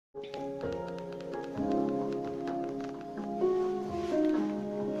Where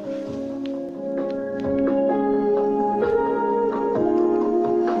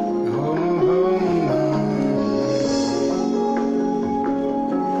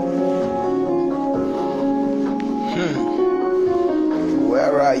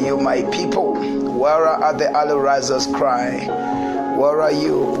are you, my people? Where are the early risers cry? Where are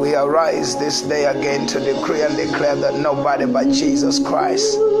you? We arise this day again to decree and declare that nobody but Jesus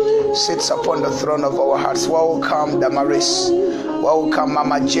Christ sits upon the throne of our hearts. Welcome, Damaris. Welcome,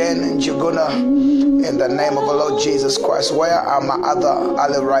 Mama Jane and Juguna. In the name of the Lord Jesus Christ. Where are my other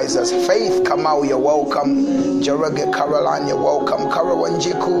early risers? Faith Kamau, you're welcome. Jerege Caroline, you're welcome.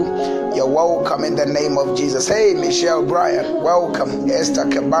 Karawanjiku, you're welcome in the name of Jesus. Hey, Michelle Bryant, welcome. Esther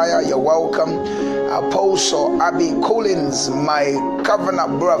Kebaya, you're welcome. Apostle Abby Collins, my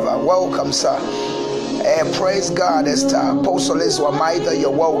covenant brother, welcome, sir. Praise God, Esther. Apostle Iswa Maida, you're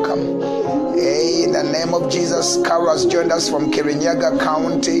welcome. In the name of Jesus. Kara's joined us from Kirinyaga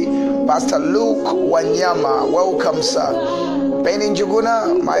County. Pastor Luke Wanyama, welcome, sir. Penny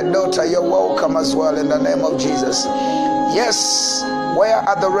Njuguna, my daughter, you're welcome as well in the name of Jesus. Yes, where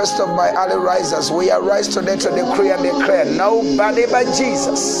are the rest of my early risers? We arise today to decree and declare nobody but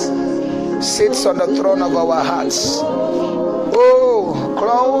Jesus sits on the throne of our hearts. Oh,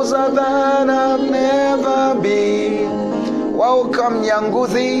 closer than I've never been. Welcome,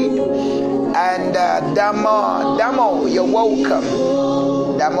 Yanguthi and Damo, you're welcome.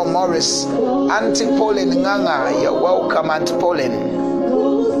 Damo Morris, Auntie Pauline Nganga, you're welcome, Auntie Pauline.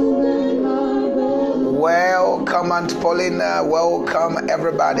 Welcome, Aunt Paulina. Welcome,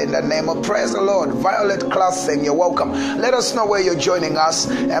 everybody, in the name of praise the Lord. Violet Classing, you're welcome. Let us know where you're joining us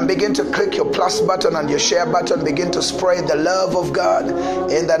and begin to click your plus button and your share button. Begin to spread the love of God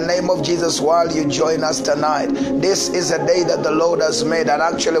in the name of Jesus while you join us tonight. This is a day that the Lord has made, and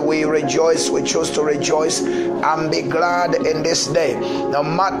actually we rejoice. We choose to rejoice and be glad in this day. No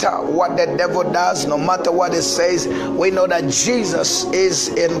matter what the devil does, no matter what it says, we know that Jesus is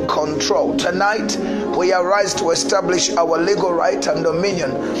in control. Tonight, we arise to establish our legal right and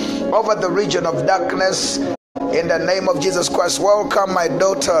dominion over the region of darkness in the name of Jesus Christ. Welcome, my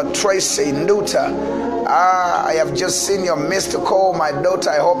daughter Tracy Nuta. I have just seen your missed call, my daughter.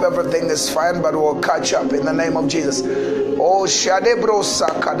 I hope everything is fine, but we'll catch up in the name of Jesus. Oh, Shadebro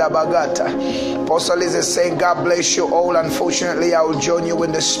Sakadabagata. Apostle Liz is saying, God bless you all. Unfortunately, I will join you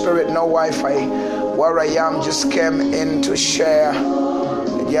in the spirit. No Wi-Fi. Where I am, just came in to share.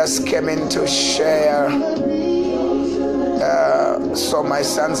 Just came in to share so my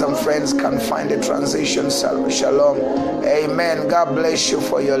sons and friends can find the transition. Shalom. Amen. God bless you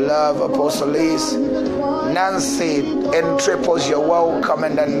for your love, Apostle Liz. Nancy in Triples, you're welcome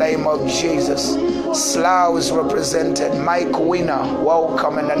in the name of Jesus. Slough is represented. Mike Winner,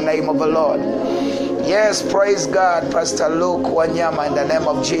 welcome in the name of the Lord. Yes, praise God. Pastor Luke Wanyama, in the name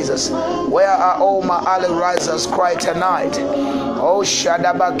of Jesus. Where are all my early risers cry tonight? Oh,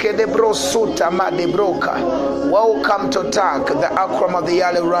 Shadabakede Suta Madibroka. Welcome to TERC, the acronym of the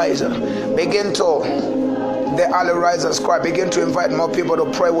early riser. Begin to the early risers cry. Begin to invite more people to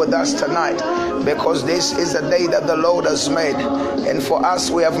pray with us tonight, because this is the day that the Lord has made. And for us,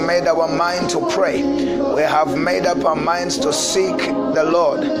 we have made our mind to pray. We have made up our minds to seek the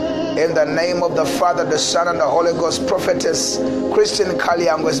Lord. In the name of the Father, the Son, and the Holy Ghost. Prophetess Christine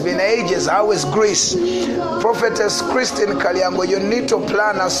Kaliango, it's been ages. How is Greece? Prophetess Christine Kaliango, you need to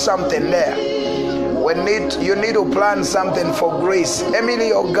plan us something there. You need to plan something for Greece.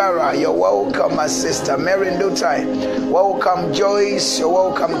 Emily O'Gara, you're welcome, my sister. Mary Ndutai, welcome. Joyce, you're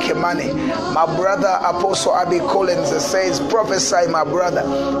welcome. Kimani, my brother Apostle Abby Collins says, prophesy, my brother.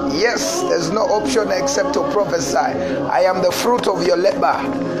 Yes, there's no option except to prophesy. I am the fruit of your labor.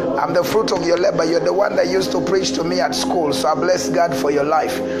 I'm the fruit of your labor. You're the one that used to preach to me at school. So I bless God for your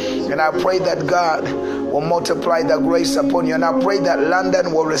life. And I pray that God will multiply the grace upon you. And I pray that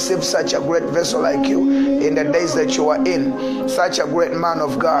London will receive such a great vessel like you in the days that you are in. Such a great man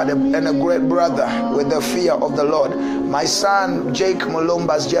of God and a great brother with the fear of the Lord. My son Jake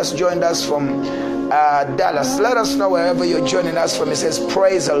Mulumba has just joined us from Dallas. Let us know wherever you're joining us from. He says,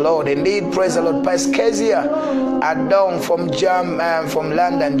 praise the Lord. Indeed, praise the Lord. Paskezia Adong from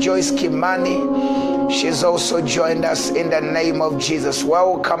London. Joyce Kimani, she's also joined us in the name of Jesus.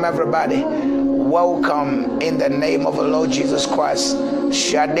 Welcome, everybody. Welcome in the name of the Lord Jesus Christ.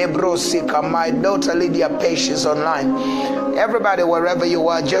 Shadebro Sika, my daughter Lydia Page is online. Everybody, wherever you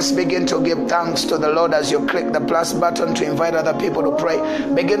are, just begin to give thanks to the Lord as you click the plus button to invite other people to pray.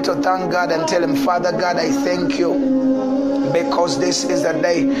 Begin to thank God and tell him, Father God, I thank you because this is the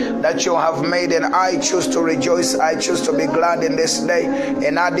day that you have made, and I choose to rejoice. I choose to be glad in this day,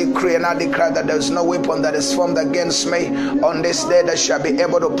 and I decree and I declare that there is no weapon that is formed against me on this day that shall be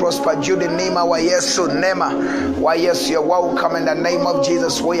able to prosper. Judy Nima wa Yesu Nema wa Yesu, you're welcome in the name of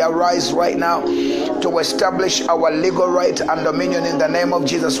Jesus. We arise right now to establish our legal right and dominion in the name of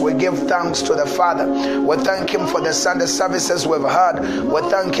Jesus. We give thanks to the Father. We thank him for the Sunday services we've had. We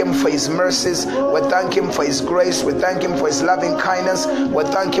thank him for his mercies. We thank him for his grace. We thank him for his loving kindness. We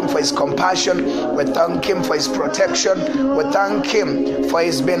thank him for his compassion. We thank him for his protection. We thank him for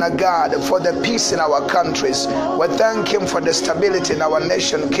his being a God, for the peace in our countries. We thank him for the stability in our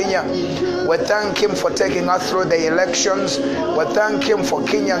nation, Kenya. We thank him for taking us through the elections. We thank him for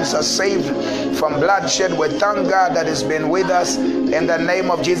Kenyans are saved from bloodshed. We thank God that he's been with us in the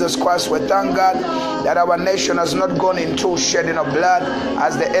name of Jesus Christ. We thank God that our nation has not gone into shedding of blood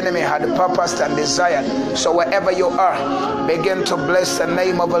as the enemy had purposed and desired. So wherever you are, begin to bless the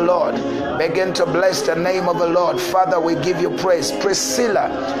name of the Lord. Begin to bless the name of the Lord. Father, we give you praise. Priscilla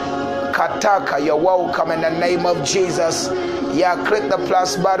Kataka, you're welcome in the name of Jesus. Yeah, click the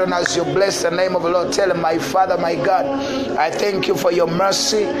plus button as you bless the name of the Lord. Tell him, my Father, my God, I thank you for your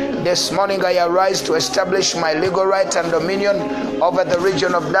mercy. This morning I arise to establish my legal right and dominion over the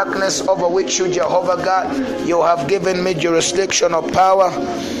region of darkness over which you, Jehovah God, you have given me jurisdiction of power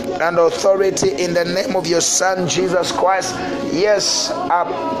and authority in the name of your Son, Jesus Christ. Yes,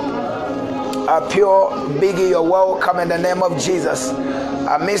 a pure Biggie, you're welcome in the name of Jesus.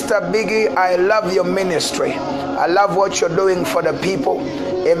 Mr. Biggie, I love your ministry. I love what you're doing for the people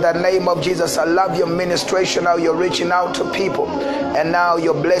in the name of Jesus. I love your ministration, how you're reaching out to people, and now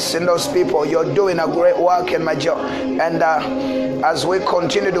you're blessing those people. You're doing a great work in my job. And as we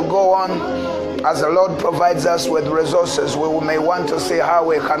continue to go on, as the Lord provides us with resources, we may want to see how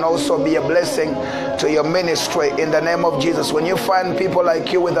we can also be a blessing to your ministry in the name of Jesus. When you find people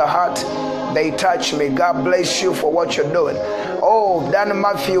like you with a heart, they touch me. God bless you for what you're doing. Oh, Dan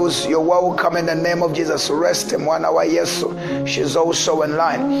Matthews, you're welcome in the name of Jesus. Rest in 1 hour. Yes, she's also in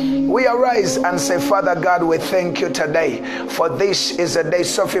line. We arise and say, Father God, we thank you today, for this is a day.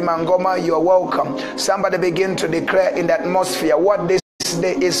 Sophie Mangoma, you're welcome. Somebody begin to declare in the atmosphere what this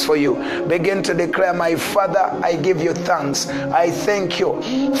day is for you. Begin to declare, my Father, I give you thanks. I thank you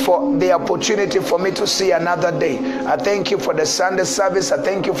for the opportunity for me to see another day. I thank you for the Sunday service. I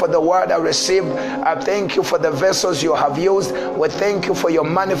thank you for the word I received. I thank you for the vessels you have used. We thank you for your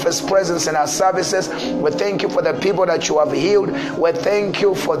manifest presence in our services. We thank you for the people that you have healed. We thank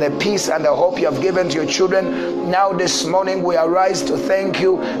you for the peace and the hope you have given to your children. Now this morning we arise to thank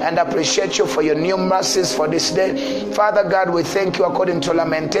you and appreciate you for your new mercies for this day. Father God, we thank you according to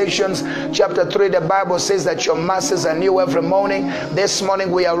Lamentations chapter 3. The Bible says that your mercies are new every morning. This morning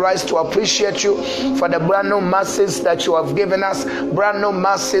we arise to appreciate you for the brand new mercies that you have given us, brand new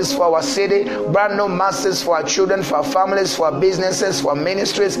mercies for our city, brand new mercies for our children, for our families, for our businesses, for our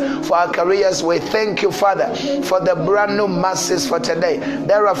ministries, for our careers. We thank you, Father, for the brand new mercies for today.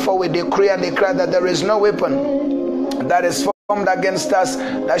 Therefore we decree and declare that there is no weapon that is formed against us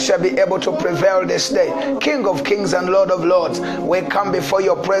that shall be able to prevail this day. King of kings and Lord of lords, we come before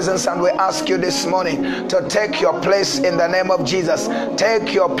your presence and we ask you this morning to take your place in the name of Jesus.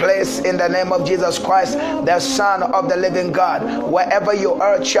 Take your place in the name of Jesus Christ, the Son of the living God. Wherever you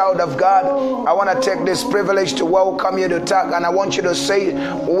are, child of God, I want to take this privilege to welcome you to TERC, and I want you to say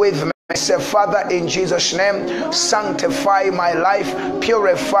with me. Say, Father, in Jesus' name, sanctify my life,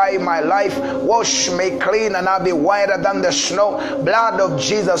 purify my life, wash me clean, and I'll be whiter than the snow. Blood of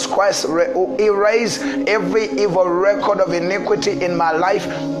Jesus Christ, erase every evil record of iniquity in my life,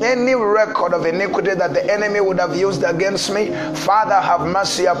 any record of iniquity that the enemy would have used against me. Father, have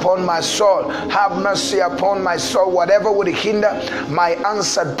mercy upon my soul. Have mercy upon my soul. Whatever would hinder my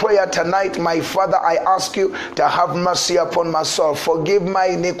answered prayer tonight, my Father, I ask you to have mercy upon my soul. Forgive my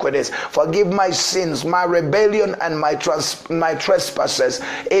iniquities. Forgive my sins, my rebellion, and my trespasses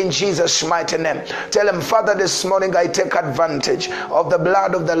in Jesus' mighty name. Tell him, Father, this morning I take advantage of the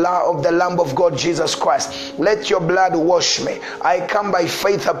blood of the Lamb of God, Jesus Christ. Let your blood wash me. I come by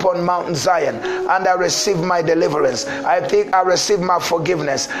faith upon Mount Zion and I receive my deliverance. I receive my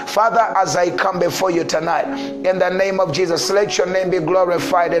forgiveness. Father, as I come before you tonight, in the name of Jesus, let your name be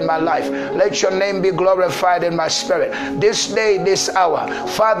glorified in my life. Let your name be glorified in my spirit. This day, this hour,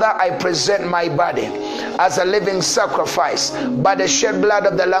 Father, I I present my body as a living sacrifice by the shed blood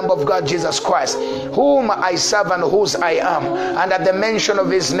of the Lamb of God, Jesus Christ, whom I serve and whose I am. And at the mention of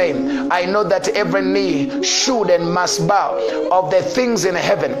his name, I know that every knee should and must bow of the things in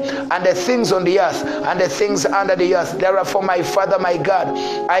heaven and the things on the earth and the things under the earth. Therefore, my Father, my God,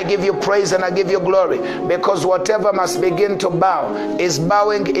 I give you praise and I give you glory, because whatever must begin to bow is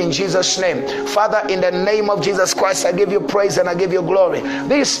bowing in Jesus' name. Father, in the name of Jesus Christ, I give you praise and I give you glory.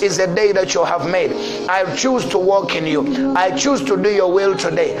 This is the day that you have made. I choose to walk in you. I choose to do your will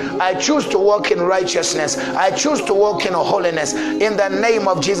today. I choose to walk in righteousness. I choose to walk in holiness in the name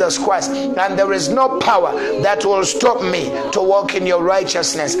of Jesus Christ. And there is no power that will stop me to walk in your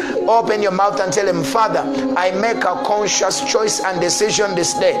righteousness. Open your mouth and tell him, Father, I make a conscious choice and decision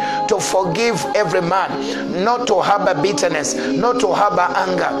this day to forgive every man, not to harbor bitterness, not to harbor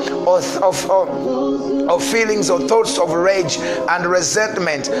anger or feelings or thoughts of rage and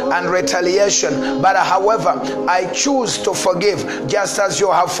resentment and retaliation. But however, I choose to forgive, just as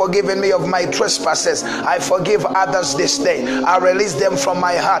you have forgiven me of my trespasses. I forgive others this day. I release them from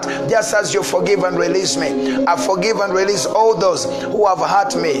my heart, just as you forgive and release me. I forgive and release all those who have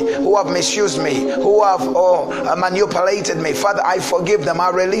hurt me, who have misused me, who have manipulated me. Father, I forgive them. I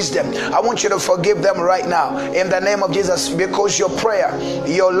release them. I want you to forgive them right now in the name of Jesus, because your prayer,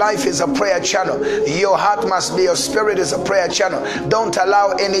 your life is a prayer channel. Your heart must be, your spirit is a prayer channel. Don't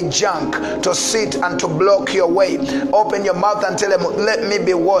allow any junk to sit and to block your way. Open your mouth and tell him, let me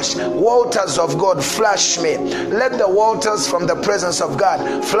be washed. Waters of God, flush me. Let the waters from the presence of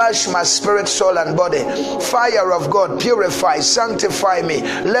God flush my spirit, soul, and body. Fire of God, purify, sanctify me.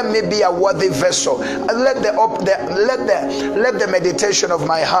 Let me be a worthy vessel. Let the meditation of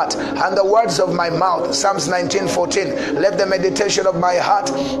my heart and the words of my mouth, Psalms 19:14, let the meditation of my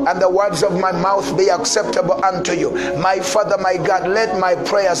heart and the words of my mouth be acceptable unto you. My Father, my God, let my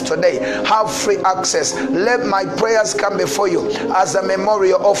prayers today have free access. Let my prayers come before you as a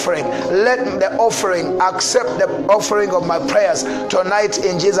memorial offering. Let the offering accept the offering of my prayers tonight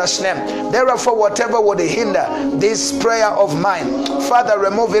in Jesus' name. Therefore, whatever would hinder this prayer of mine, Father,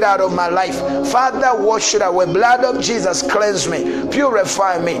 remove it out of my life. Father, wash it away. Blood of Jesus, cleanse me,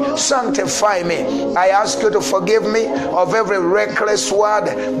 purify me, sanctify me. I ask you to forgive me of every reckless word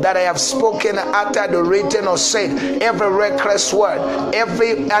that I have spoken, uttered, written, or said. Every reckless word,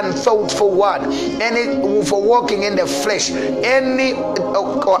 every unthoughtful word, any for walking in the flesh,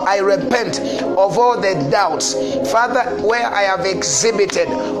 I repent of all the doubts, Father, where I have exhibited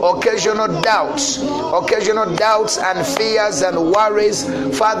occasional doubts and fears and worries.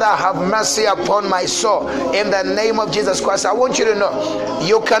 Father, have mercy upon my soul in the name of Jesus Christ. I want you to know,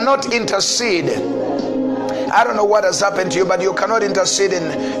 you cannot intercede. I don't know what has happened to you, but you cannot intercede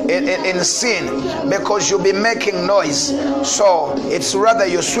in sin, because you'll be making noise. So it's rather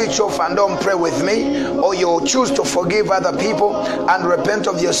you switch off and don't pray with me, or you choose to forgive other people and repent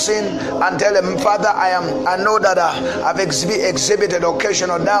of your sin and tell them, Father, I know that I've exhibited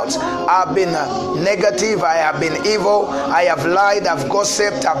occasional doubts. I've been negative. I have been evil. I have lied. I've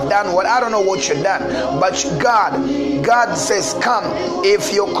gossiped. I've done what I don't know what you've done. But God says, come,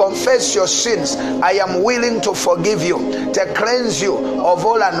 if you confess your sins, I am willing to forgive you, to cleanse you of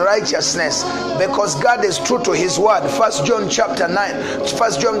all unrighteousness, because God is true to his word. 1 John chapter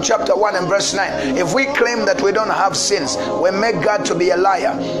 1 and verse 9. If we claim that we don't have sins, we make God to be a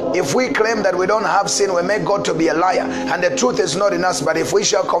liar. If we claim that we don't have sin, we make God to be a liar, and the truth is not in us. But if we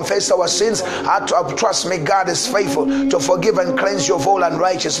shall confess our sins, trust me, God is faithful to forgive and cleanse you of all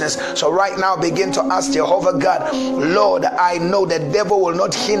unrighteousness. So right now, begin to ask Jehovah God, Lord, I know the devil will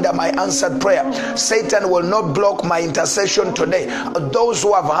not hinder my answered prayer. Satan will not block my intercession today. Those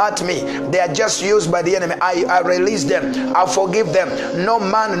who have hurt me, they are just used by the enemy. I release them. I forgive them. No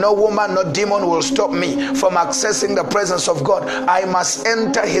man, no woman, no demon will stop me from accessing the presence of God. I must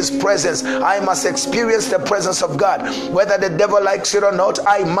enter his presence. I must experience the presence of God. Whether the devil likes it or not,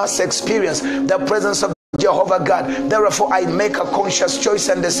 I must experience the presence of Jehovah God. Therefore, I make a conscious choice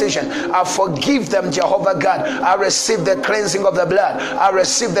and decision. I forgive them, Jehovah God. I receive the cleansing of the blood. I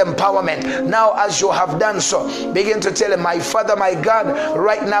receive the empowerment. Now, as you have done so, begin to tell him, my Father, my God,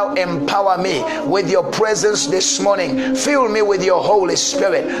 right now empower me with your presence this morning. Fill me with your Holy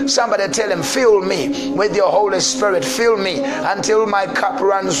Spirit. Somebody tell him, fill me with your Holy Spirit. Fill me until my cup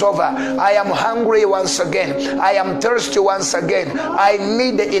runs over. I am hungry once again. I am thirsty once again. I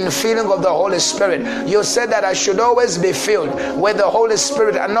need the infilling of the Holy Spirit. You said that I should always be filled with the Holy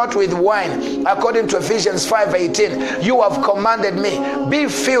Spirit and not with wine, according to Ephesians 5:18. You have commanded me, be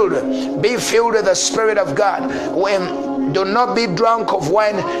filled with the Spirit of God. When Do not be drunk of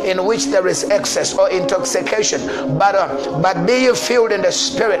wine in which there is excess or intoxication, but be ye filled in the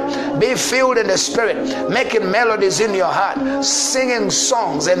Spirit. Be filled in the Spirit, making melodies in your heart, singing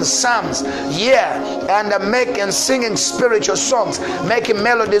songs and psalms, and singing spiritual songs, making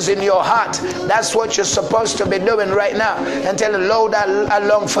melodies in your heart. That's what you're supposed to be doing right now. And tell the Lord, I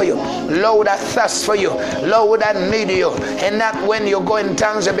long for you. Lord, I thirst for you. Lord, I need you. And not when you go in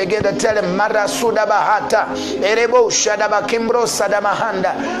tongues, you begin to tell him, Mara Sudabahata, Erebo Shadabakimbro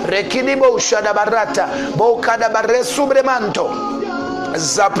Sadamahanda, Rekidibo Shadabarata, Bokadabare Subremanto.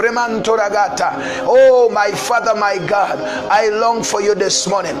 Zapremanto ragata. Oh, my Father, my God, I long for you this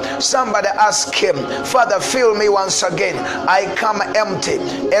morning. Somebody ask him, Father, fill me once again. I come empty.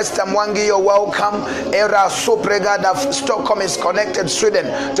 Esther Mwangi, you're welcome. Era Supregada, Stockholm is connected,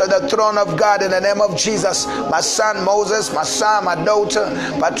 Sweden, to the throne of God in the name of Jesus. My son Moses, my son, my daughter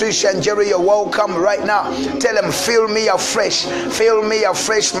Patricia and Jerry, you're welcome right now. Tell him, fill me afresh. Fill me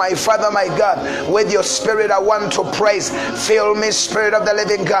afresh, my Father, my God. With your Spirit, I want to praise. Fill me, Spirit of the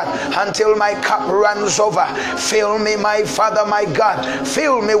living God, until my cup runs over. Fill me, my Father, my God.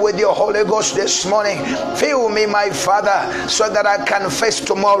 Fill me with your Holy Ghost this morning. Fill me, my Father, so that I can face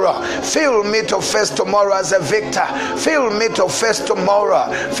tomorrow. Fill me to face tomorrow as a victor. Fill me to face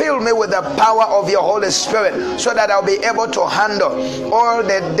tomorrow. Fill me with the power of your Holy Spirit, so that I'll be able to handle all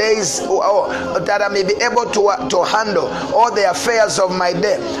the days, that I may be able to handle all the affairs of my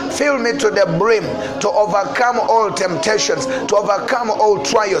day. Fill me to the brim to overcome all temptations, to overcome all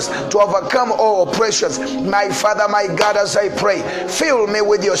trials, to overcome all oppressions. My Father, my God, as I pray, fill me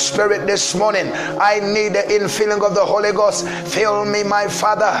with your Spirit this morning. I need the infilling of the Holy Ghost. Fill me, my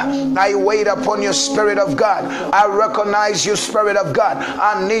Father. I wait upon you, Spirit of God. I recognize you, Spirit of God.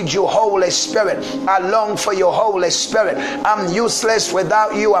 I need you, Holy Spirit. I long for your Holy Spirit. I'm useless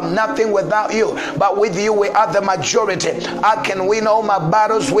without you. I'm nothing without you. But with you, we are the majority. I can win all my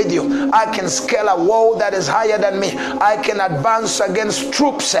battles with you. I can scale a wall that is higher than me. I can advance against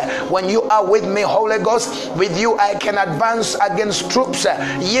troops when you are with me, Holy Ghost. With you, I can advance against troops.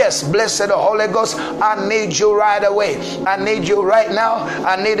 Yes, blessed Holy Ghost, I need you right away. I need you right now.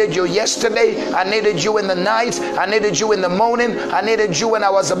 I needed you yesterday. I needed you in the night. I needed you in the morning. I needed you when I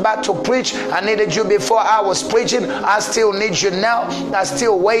was about to preach. I needed you before I was preaching. I still need you now. I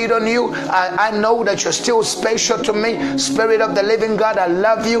still wait on you. I know that you're still special to me. Spirit of the living God, I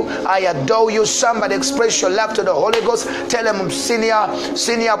love you. I adore you. Somebody express your love to the Holy Ghost. Tell him,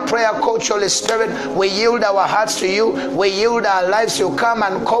 senior prayer coach, Holy Spirit, we yield our hearts to you. We yield our lives to you. Come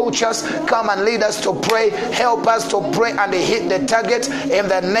and coach us. Come and lead us to pray. Help us to pray and hit the target in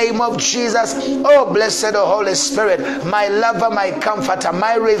the name of Jesus. Oh, blessed Holy Spirit, my lover, my comforter,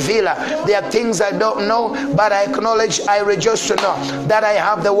 my revealer. There are things I don't know, but I acknowledge, I rejoice to know that I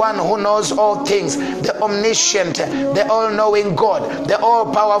have the one who knows all things, the omniscient, the all-knowing God, the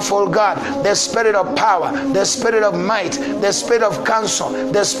all-powerful God, the Spirit of power, the Spirit of might, the Spirit of counsel,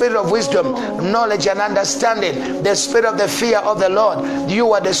 the Spirit of wisdom, knowledge and understanding, the Spirit of the fear of the Lord.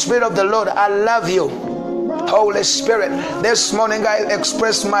 You are the Spirit of the Lord. I love you, Holy Spirit. This morning I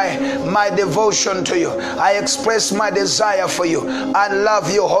express my devotion to you. I express my desire for you. I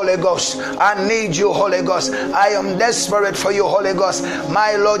love you, Holy Ghost. I need you, Holy Ghost. I am desperate for you, Holy Ghost.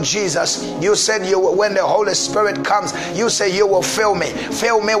 My Lord Jesus, you said when the Holy Spirit comes, you say you will fill me.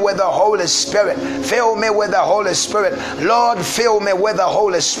 Fill me with the Holy Spirit. Fill me with the Holy Spirit. Lord, fill me with the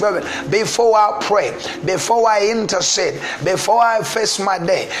Holy Spirit. Before I pray, before I intercede, before I face my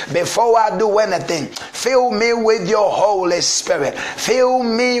day, before I do anything, fill me with your Holy Spirit. Fill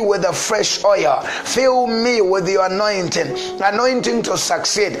me with a fresh oil. Fill me with your anointing to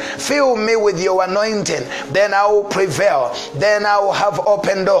succeed. Fill me with your anointing. Then I will prevail. Then I will have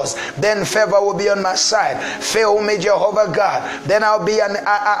open doors. Then favor will be on my side. Fill me, Jehovah God. Then I'll be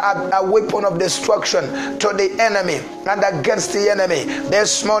a weapon of destruction to the enemy and against the enemy.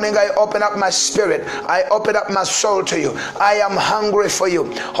 This morning I open up my spirit. I open up my soul to you. I am hungry for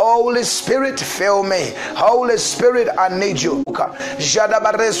you. Holy Spirit, fill me. Holy Spirit, I need you.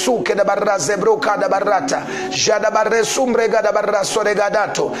 Jadabaresu ke da barraze broka da barrata. Jadabaresu mrega da barraso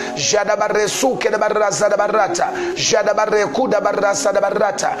regadato. Jadabaresu ke da barraza da barrata. Jadabareku da barrasa da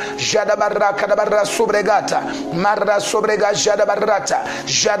barrata. Jadabaraka da barrasu bregata. Marra sobrega jadabarata.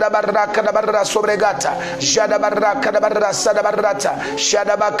 Jadabaraka da barraso bregata. Jadabaraka Kadabarata,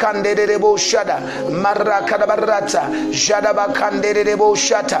 Shadabakandebo Shada, Marakadabarata, Shadabakandebo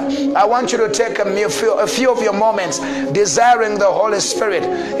Shata. I want you to take a few of your moments desiring the Holy Spirit.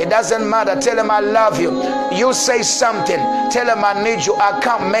 It doesn't matter. Tell him I love you. You say something. Tell him I need you. I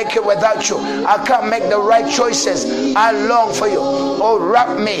can't make it without you. I can't make the right choices. I long for you. Oh,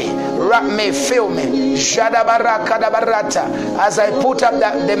 wrap me, fill me. Shadabarakadabarata. As I put up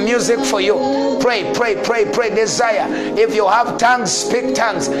the music for you, pray, desire. If you have tongues, speak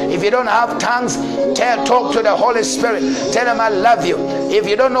tongues. If you don't have tongues, talk to the Holy Spirit. Tell him I love you. If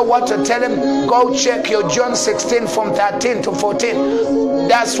you don't know what to tell him, go check your John 16 from 13 to 14.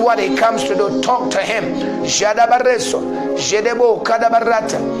 That's what he comes to do. Talk to him. Jadabareso, Jedebo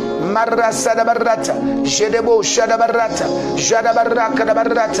Kadabarata, Marasadabarata, Jedebo Shadabarata,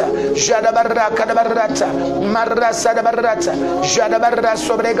 Jadabarakadabarata, Jadabarakadabarata, Marasadabarata, Jadabarra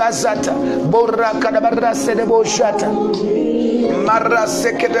sobregazata, Borakadabarra sedebo shata,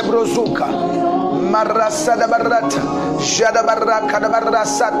 Maraseke de Brozuka, Marasada Barata, Jadabaraka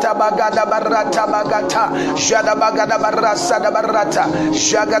Barasata Bagada Barata Bagata, Jadabagada Barasada Barata,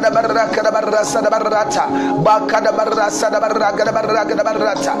 Jagada Baraka Barasada Barata, Bakada Barasada Baraka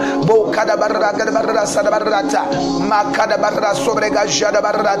Barata, Bokada Baraka Barasada Barata, Makada Barra Sobrega Jada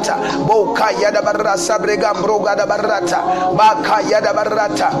Barata, Bokaya da Barasa Brega Broga da Barata, Bakaya da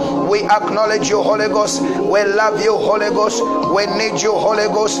Barata. We acknowledge you, Holy Ghost. We love you, Holy Ghost. We need you, Holy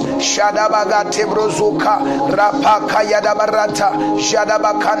Ghost. Shadabagate Brozuka, Rapaka Yadabarata,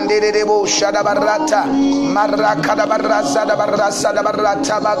 Shadabakandebo, Shadabarata, Marakada Barasa da Barasa da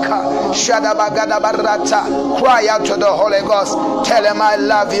Barata Baka, Shadabagada Barata. Cry out to the Holy Ghost. Tell him I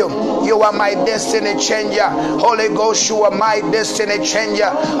love you. You are my destiny changer. Holy Ghost, you are my destiny changer.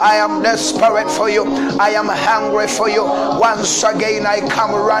 I am desperate for you. I am hungry for you. Once again I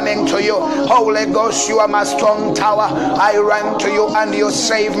come running to you. Holy Ghost, you are my strong tower. I run to you and you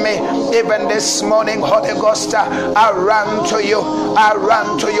save me. Even this morning, Holy Ghost, I run to you. I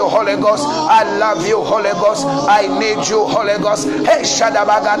run to you, Holy Ghost. I love you, Holy Ghost. I need you, Holy Ghost. Hey,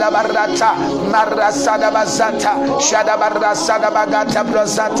 Shadabagada Barata, Marasada Bazata, Shadabarasada Bagata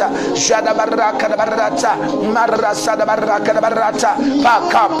Brazata, Shadabaraka Barata, Marasada Baraka Barata,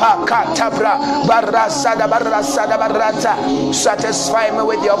 Paka Tabra, Barasada Barata. Satisfy me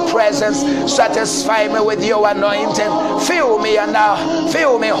with your presence. Satisfy me with your anointing. Fill me and now.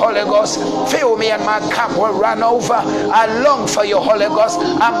 Fill me, Holy Ghost. Fill me and my cup will run over. I long for you, Holy Ghost.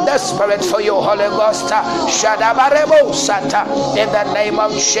 I'm desperate for you, Holy Ghost. Shadabarebo Sata. In the name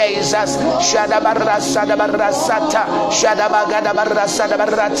of Jesus. Shadabarasada Barasata. Shadabagada Barasada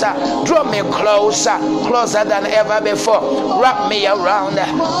Barata. Draw me closer than ever before. Wrap me around.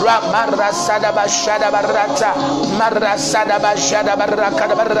 Wrap Marasada Bashada Barata. Marasada Bashada Baraka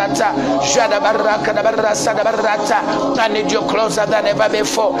Barata. Shadabaraka Barasada Barata. I need you closer than ever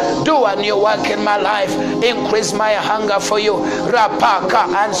before. Do a new work in my life. Increase my hunger for you. Rapaka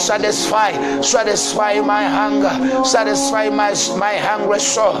and satisfy my hunger. Satisfy my hungry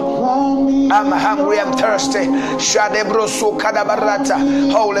soul. I'm hungry and thirsty. Shadebrosu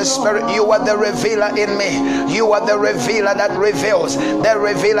Kadabarata. Holy Spirit, you are the revealer in me. You are the revealer that reveals. The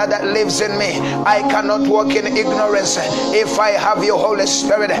revealer that lives in me. I cannot walk in ignorance if I have you, Holy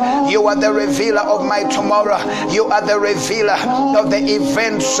Spirit. You are the revealer of my tomorrow. You are the revealer of the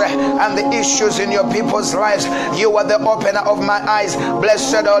events and the issues in your people's lives. You are the opener of my eyes.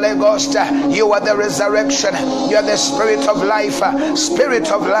 Blessed Holy Ghost, you are the resurrection. You are the spirit of life.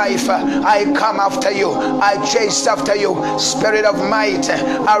 Spirit of life, I come after you. I chase after you. Spirit of might,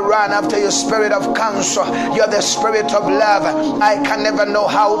 I run after you. Spirit of counsel, you are the spirit of love. I can never know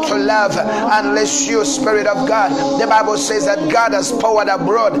how to love unless you, Spirit of God. The Bible says that God has poured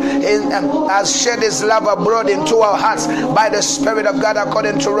abroad, has shed his love abroad into our hearts by the Spirit of God,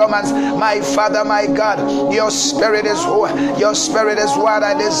 according to Romans. My Father, my God, your spirit is what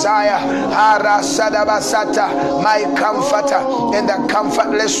I desire. My comforter in the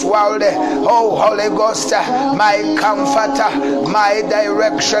comfortless world. Oh, Holy Ghost, my comforter, my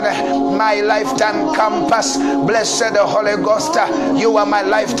direction, my lifetime compass. Blessed Holy Ghost, you are my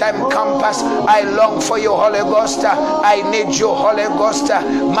lifetime compass. I long for you, Holy Ghost. I need you, Holy Ghost.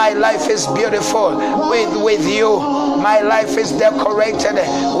 My life is beautiful with you. My life is decorated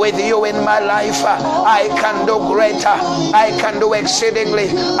with you in my life. I can do greater. I can do exceedingly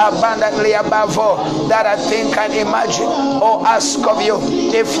abundantly above all that I think and imagine or ask of you.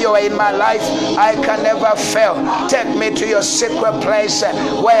 If you are in my life, I can never fail. Take me to your secret place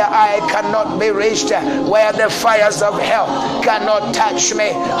where I cannot be reached, where the fires of hell cannot touch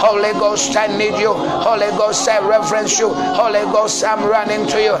me. Holy Ghost, I need you. Holy Ghost, I reverence you. Holy Ghost, I'm running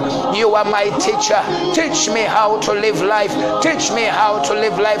to you. You are my teacher. Teach me how to live life. Teach me how to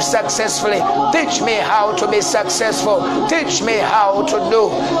live life successfully. Teach me how to be successful. Teach me how to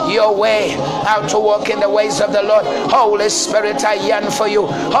do your way, how to walk in the ways of the Lord. Holy Spirit, I yearn for you.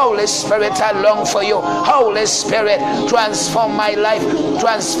 Holy Spirit, I long for you. Holy Spirit, transform my life,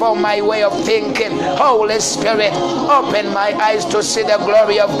 transform my way of thinking. Holy Spirit, open my eyes to see the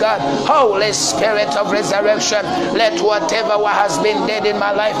glory of God. Holy Spirit of resurrection, let whatever has been dead in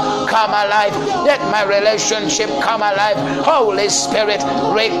my life come alive. Let my relationship come alive. Holy Spirit,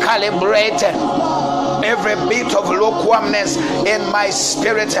 recalibrate every bit of lukewarmness in my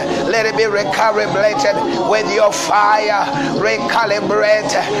spirit. Let it be recalibrated with your fire.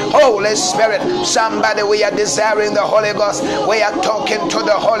 Recalibrate. Holy Spirit, somebody, we are desiring the Holy Ghost. We are talking to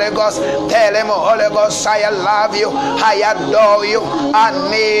the Holy Ghost. Tell him, Holy Ghost, I love you. I adore you. I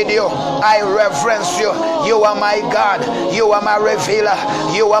need you. I reverence you. You are my God. You are my revealer.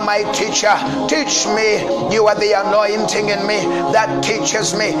 You are my teacher. Teach me. You are the anointing in me that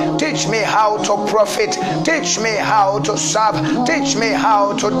teaches me. Teach me how to profit. Teach me how to serve. Teach me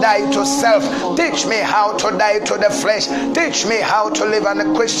how to die to self. Teach me how to die to the flesh. Teach me how to live a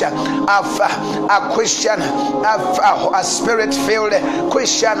Christian, a spirit-filled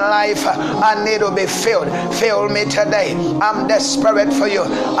Christian life. I need to be filled. Fill me today. I'm desperate for you.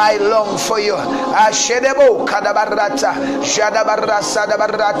 I long for you. Ashedebo kadabarata, jadabarra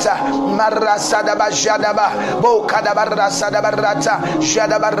sadabarata, marasadaba jadaba, bo kadabarra sadabarata,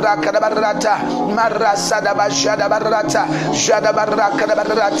 jadabarra kadabarata, marasadaba jadabarata, jadabarra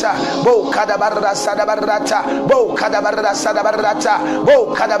kadabarata, bo kadabarra sadabarata, bo kadabarra sadabarata,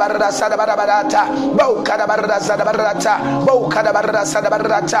 bo kadabarra sadabarata, bo kadabarra sadabarata, bo kadabarra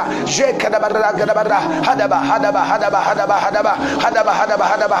sadabarata, je kadabarra kadabarra, hadaba hadaba hadaba hadaba hadaba hadaba hadaba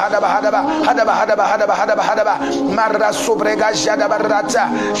hadaba hadaba hadaba hadaba hadaba hadaba hadaba marra subrega jadabarata,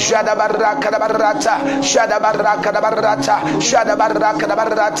 jadabarra kadabarata, jadabarra kadabarata, jadabarra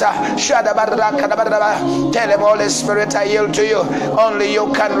kadabarata, jadabarra kadabarata. Tell him, Holy Spirit, I yield to you. Only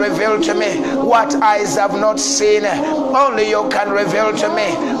you can reveal to me what eyes have not seen. Only you can reveal to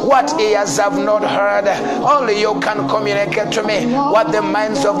me what ears have not heard. Only you can communicate to me what the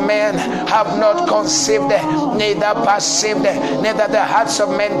minds of men have not conceived, neither perceived, neither the hearts of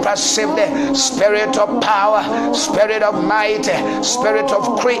men perceived. Spirit of power, spirit of might, spirit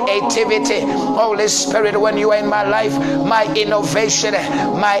of creativity. Holy Spirit, when you are in my life, my innovation,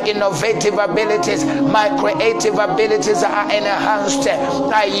 my innovative abilities, my creative abilities are enhanced.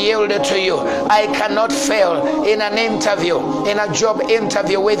 I yield to you. I cannot fail in an interview, in a job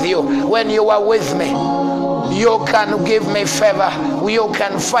interview with you. When you are with me, you can give me favor. You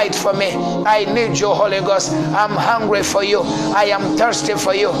can fight for me. I need you, Holy Ghost. I'm hungry for you. I am thirsty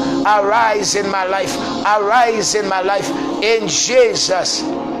for you. Arise in my life. Arise in my life. In Jesus'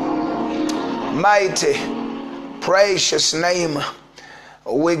 mighty, precious name,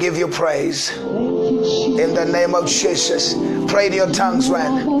 we give you praise. In the name of Jesus. Pray in your tongues,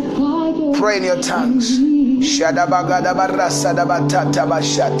 man. Pray in your tongues.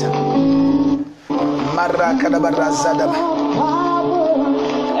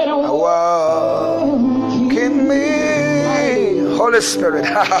 Walk in me, Holy Spirit.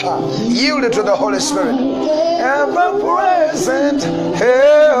 Yield it to the Holy Spirit. Ever present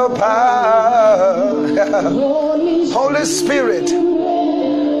helper. Holy Spirit,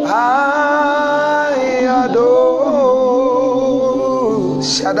 I adore.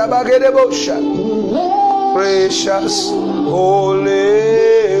 Precious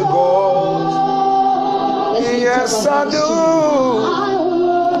Holy Ghost. Yes, I do.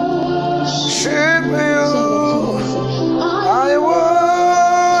 Worship you. I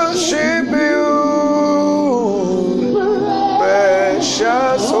worship you.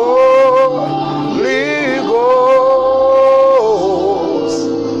 Precious Holy Ghost.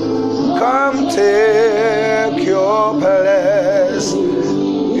 Come take your place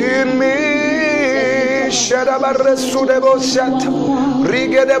in me.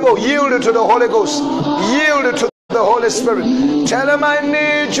 Yield to the Holy Ghost. Yield to the Holy Spirit. Tell him, I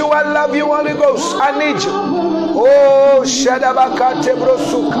need you. I love you, Holy Ghost. I need you. Oh, Shadabakate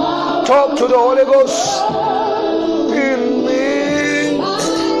Brosuka. Talk to the Holy Ghost in me.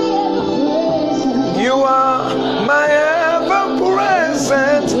 You are my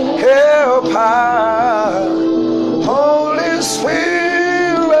ever-present helper. Holy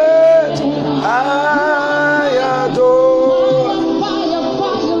Spirit, I adore.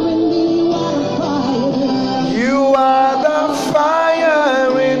 You are the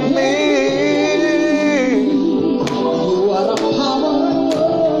fire in me.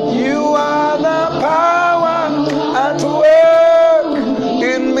 You are the power at work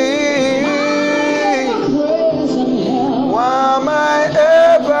in me. You are my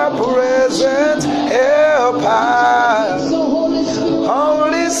ever-present helper.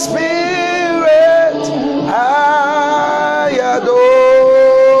 Holy Spirit, I adore.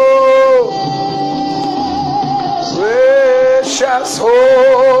 Precious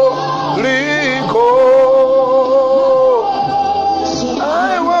Holy Ghost, I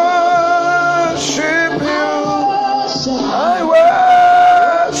worship you. I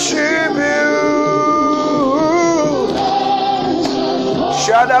worship you.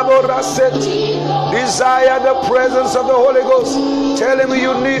 Shadaboraset. Desire the presence of the Holy Ghost. Tell him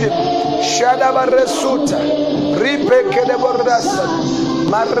you need him. Shadabaresuta. Ripekedeborasa.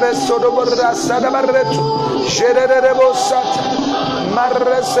 Maresodoborasa dabaretu. Shederebosata.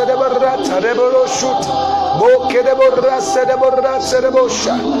 Maresedeborata reborosuta. Bokedeborasa deborasa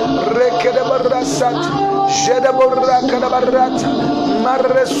debosha. Rekedeborasata. Shedeboraka dabarata.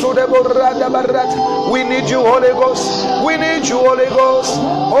 Maresudeborada barata. We need you, Holy Ghost. We need you, Holy Ghost.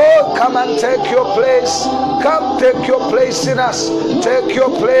 Oh, come and take your place. Come take your place in us. Take your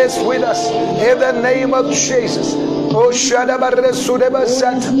place with us. In the name of Jesus. Oh, Shadabarre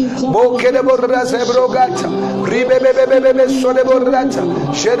Sudebasata. Bokedeborras Ebrogata. Ribebebebebe Sodeborata.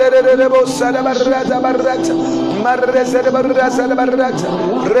 Shederebo Sadabarata Barata. Marresedebarasa Barata.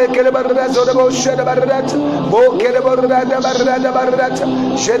 Rekedebarraso de Boshadabarata. Bokedeborada Barada Barata.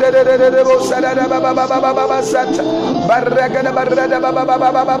 Shederebo Sadada Baba Sata. Barragada Barada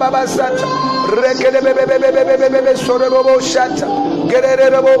Baba Sata. Rekedebebebebebebe Sorebo Shata.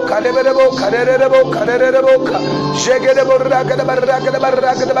 Gerebo Kaderebo Kaderebo Kaderebo. Shegedebo Ragada Barragada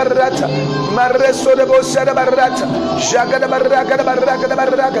Barragada Barrata. Marreso de Bosada Barrata. Shagada Barragada Barragada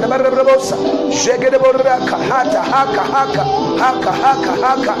Barragada Barrabosa. Shegedebo Raka Haka Haka Haka Haka Haka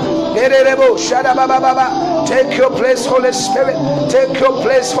Haka. Gerebo Shada Baba. Take your place, Holy Spirit. Take your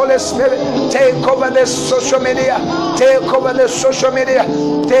place, Holy Spirit. Take over this social media. Take over this social media.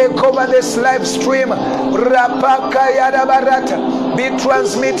 Take over this live stream. Rapaka Yada Barata. Be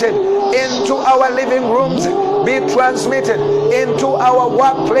transmitted into our living rooms. Be transmitted into our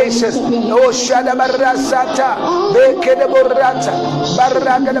workplaces. Oh Shadabarasata. Bekedeborata.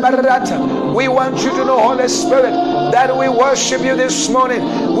 Baraka. We want you to know, Holy Spirit, that we worship you this morning.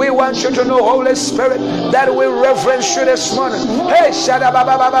 We want you to know, Holy Spirit, that we reverence you this morning. Hey,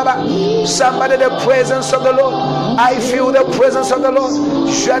 Shadababa. Somebody, the presence of the Lord. I feel the presence of the Lord.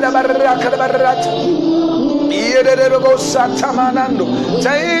 Shadabaraka.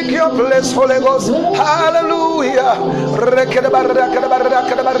 Take your place, Holy Ghost. Hallelujah.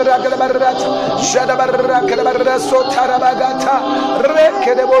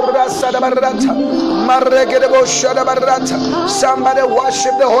 Somebody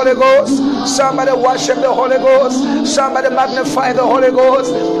worship the Holy Ghost. Somebody worship the Holy Ghost. Somebody magnify the Holy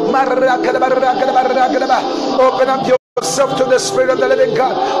Ghost. Open up your yourself to the Spirit of the living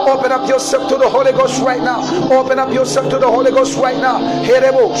God. Open up yourself to the Holy Ghost right now. Open up yourself to the Holy Ghost right now.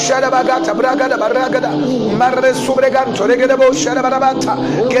 Herebo Shadabagata Bragada Baragada Marre Subreganto Regedebo Shadabarabata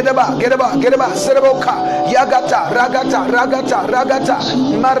Gedeba Sereboka Yagata Ragata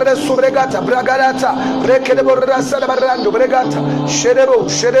Marre Subregata Bragadata Rekedebo Rasada Barando Bregata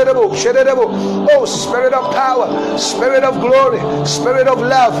Shederebo. Oh, Spirit of power, Spirit of glory, Spirit of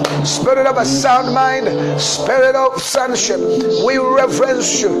love, Spirit of a sound mind, Spirit of sonship. We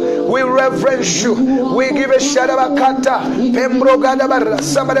reverence you. We reverence you. We give a Shadabakata.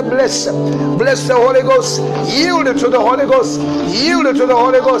 Somebody bless him. Bless the Holy Ghost. Yield it to the Holy Ghost. Yield it to the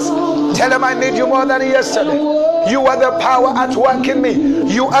Holy Ghost. Tell him I need you more than yesterday. You are the power at work in me.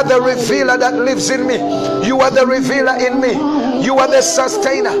 You are the revealer that lives in me. You are the revealer in me. You are the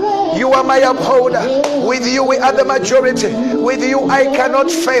sustainer. You are my upholder. With you we are the majority. With you I cannot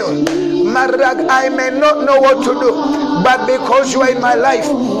fail. Marag, I may not know what to do, but because you are in my life,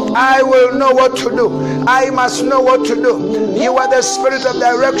 I will know what to do. I must know what to do. You are the Spirit of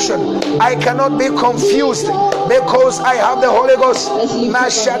direction. I cannot be confused because I have the Holy Ghost.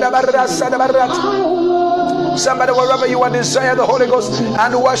 Somebody, wherever you are, desire the Holy Ghost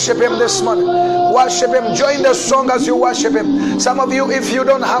and worship Him this morning. Worship Him. Join the song as you worship Him. Some of you, if you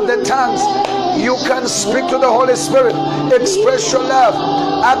don't have the tongues, you can speak to the Holy Spirit. Express your love.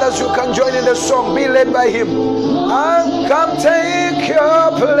 Others, you can join in the song. Be led by Him. And come take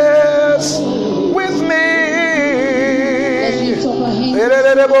your place with me.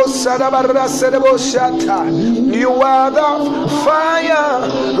 You are the fire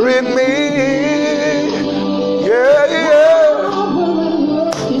in me. Yeah, yeah.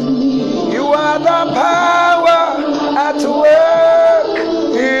 You are the power at work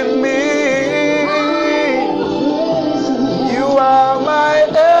in me. You are my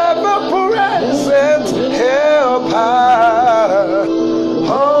ever-present helper.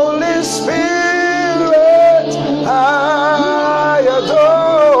 Holy Spirit, I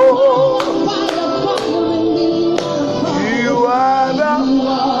adore. You are the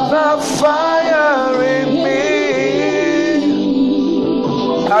fire in me.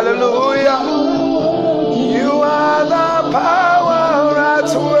 Hallelujah. You are the power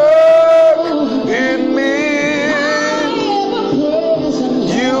at work in me.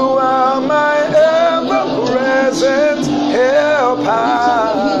 You are my ever-present helper.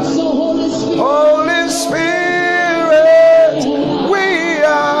 Holy Spirit, we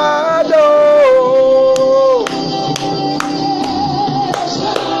adore.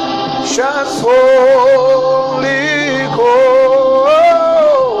 Just Holy Ghost,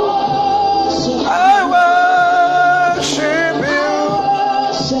 I worship you.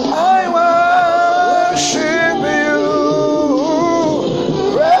 I worship you.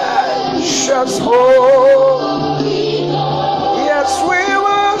 Precious Holy, yes, we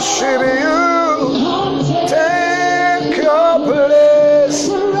worship you. Take your place,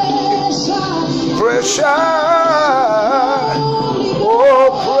 precious, oh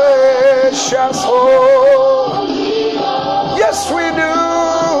precious Holy. Yes, we do.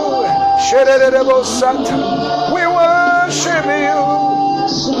 We worship you.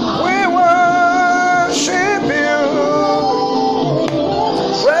 We worship you.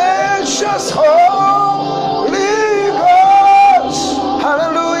 Precious Holy Ghost.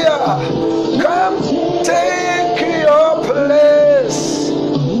 Hallelujah. Come take your place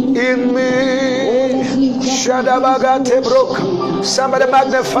in me. Somebody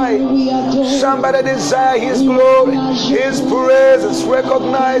magnify. Somebody desire His glory, His presence.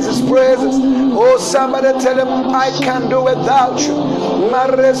 Recognize His presence. Oh, somebody tell Him, I can do without you.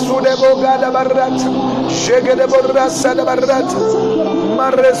 Mareso de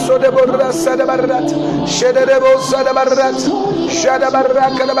borrasa de barrata, shede de bosa de barrata, shada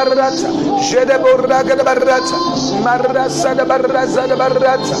barraca de barrata, shede borraca de barrata, marrasa de barrasa de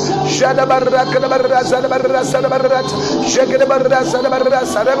barrata, shada barraca de barrasa de barrasa de barrata, shake de barrasa de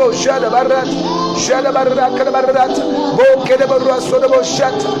barrasa de bosa de barrata, shada barraca de barrata, boque de borraso de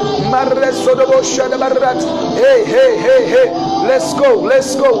boshata, marreso de bosha de barrata. Hey, hey, hey, hey, let's go,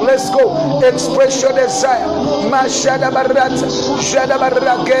 let's go, let's go. Express your desire. Mashada barrata, shada barrata.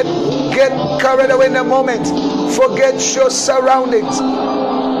 Get carried away in a moment. Forget your surroundings.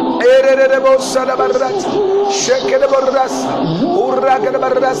 Shake the barrasa, Uraga the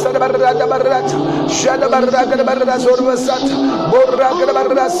barrasa, the barrata barrata, Shada barraga the barras or vasata, Boraga the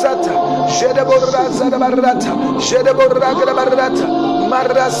barrasata, Shada borrasa the barrata, Shada boraga the barrata,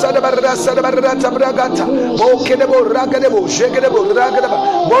 Marasa the barrasa the barrata bragata, Boke the boraga the bush, shake the boraga the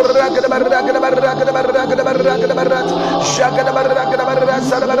boraga the barraga the barraga the barraga the barraga the barrata, Shaka the barraga the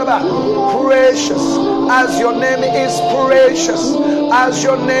barrasa the baraba. Precious, as your name is precious, as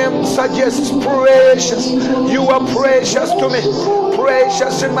your name suggests, precious. You are precious to me,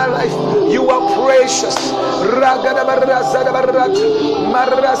 precious in my life. You are precious. Ragada barrasa da barrata,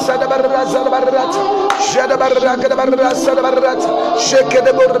 marrasa da barrasa da barrata, shada barraga da barrasa da barrata, shake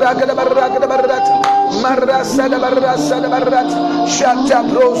the borraga da barraga da barrata, marrasa da barrasa da barrata, shata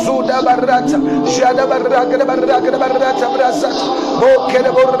brozu da barrata, shada barraga da barraga da barrata brasata, boke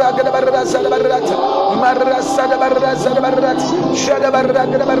da borraga da barrasa da barrata, marrasa da barrasa da barrata, shada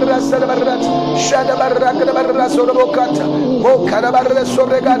barraga da barrasa da barrata, shada barraga da barrasa da bocata, boca da barra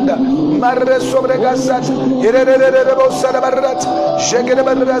sobreganda, marre sobregasata, irere bossa da barrata, shake the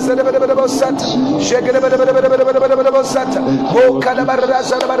barrasa da bossata, shake the bossata, boca da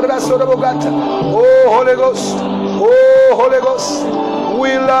barrasa da barrasa da bocata. Oh Holy Ghost, oh Holy Ghost,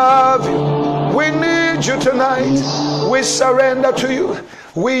 we love you, we need you tonight, we surrender to you,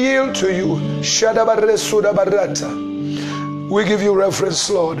 we yield to you. Shada barre suda barrata. We give you reverence,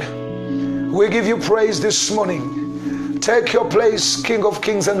 Lord. We give you praise this morning. Take your place, King of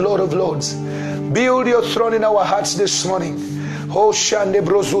Kings and Lord of Lords. Build your throne in our hearts this morning. Oh Shande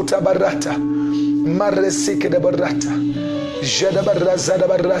Brozuta Barata. Maresike de barata. Jadabarra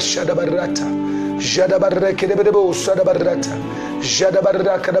zadabarra shadabarata. Jadabarra kedebebo sadabarata.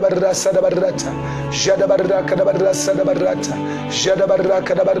 Jadabarra kadabarra sadabarata. Jadabarra kadabarra sadabarata. Jadabarra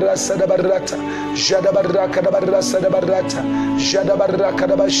kadabarra sadabarata. Jadabarra kadabarra sadabarata. Jadabarra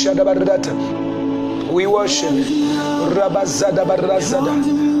kadabashadabarata. We worship Rabazada Barazada.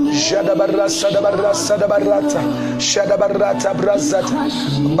 Jadabarrasada barrasada barrata. Shadabarrata brazata.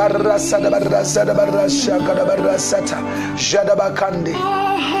 Barrasada barrasada barrasha kadabarrasata. Jadabakandi.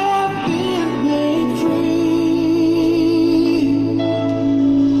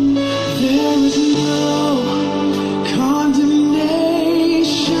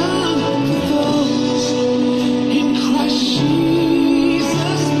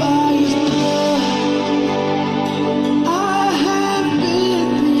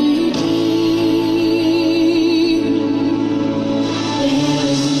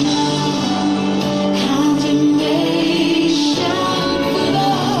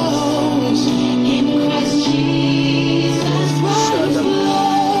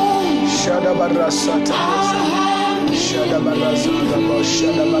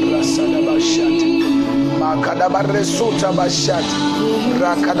 Makadabarresuta bashat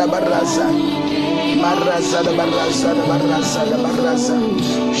rakadabarraza marraza da barraza da barraza da barraza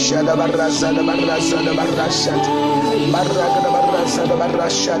shada barraza da barraza da barrashat barraga da barraza da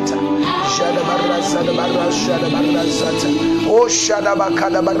barrashata shada barraza da barrasha da barrazata o shada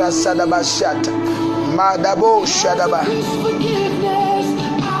bakada barraza da bashata madabo shada ba.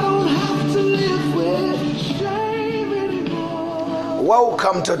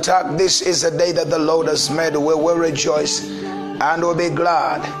 Welcome to TERC. This is a day that the Lord has made. We will rejoice and we'll be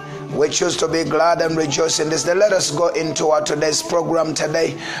glad. We choose to be glad and rejoice in this day. Let us go into our today's program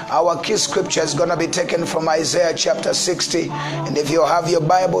today. Our key scripture is going to be taken from Isaiah chapter 60. And if you have your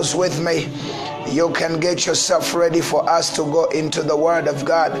Bibles with me, you can get yourself ready for us to go into the Word of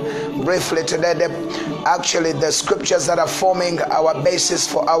God. Briefly today, the scriptures that are forming our basis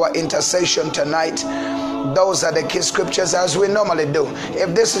for our intercession tonight, those are the key scriptures as we normally do.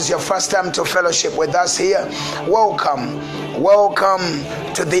 If this is your first time to fellowship with us here, welcome. Welcome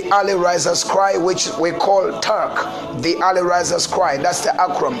to the Early Risers Cry, which we call TERC. The Early Risers Cry. That's the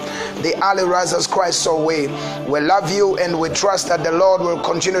acronym. The Early Risers Cry. So we love you and we trust that the Lord will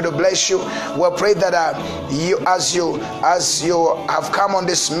continue to bless you. We'll pray that as you have come on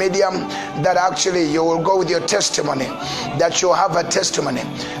this medium, that actually you will go with your testimony, that you have a testimony.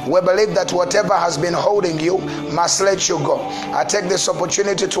 We believe that whatever has been holding you must let you go. I take this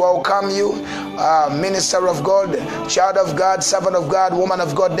opportunity to welcome you, minister of God, child of God, servant of God, woman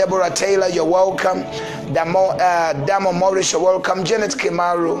of God, Deborah Taylor, you're welcome. Damo Morris, you're welcome. Janet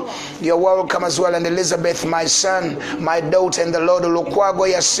Kimaru, you're welcome as well. And Elizabeth, my son, my daughter in the Lord, Lukwago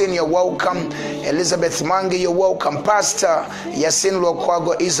Yasin, you're welcome. Elizabeth Mangi, you're welcome. Pastor Yasin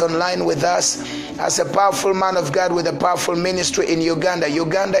Lukwago is online with us as a powerful man of God with a powerful ministry in Uganda.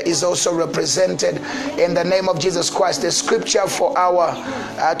 Uganda is also represented in the name of Jesus Christ. The scripture for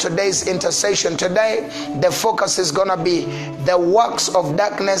our today's intercession today, the focus is going to be the works of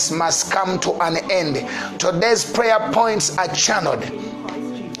darkness must come to an end. Today's prayer points are channeled.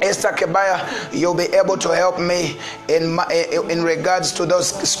 Esther Kebaya, you'll be able to help me in regards to those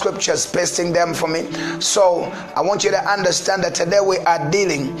scriptures, pasting them for me. So I want you to understand that today we are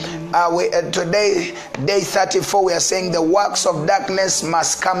dealing, today, day 34, we are saying the works of darkness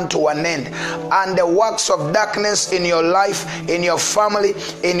must come to an end. And the works of darkness in your life, in your family,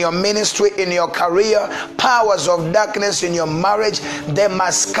 in your ministry, in your career, powers of darkness in your marriage, they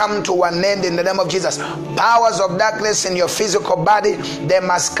must come to an end in the name of Jesus. Powers of darkness in your physical body, they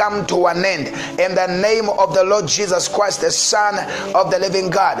must come to an end in the name of the Lord Jesus Christ, the Son of the living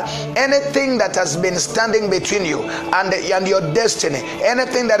God. Anything that has been standing between you and your destiny,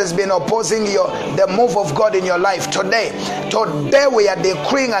 anything that has been opposing the move of God in your life, today we are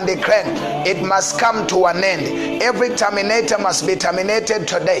decreeing and declaring it must come to an end. Every terminator must be terminated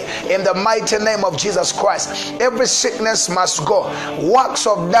today in the mighty name of Jesus Christ. Every sickness must go. Works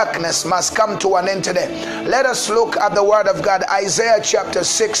of darkness must come to an end today. Let us look at the word of God, Isaiah chapter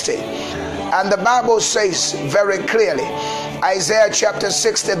 60. And the Bible says very clearly, Isaiah chapter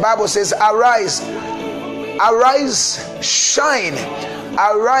 60, the Bible says, arise, shine,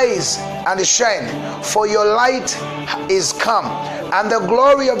 arise and shine, for your light is come, and the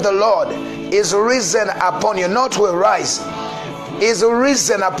glory of the Lord is risen upon you. Not will rise. is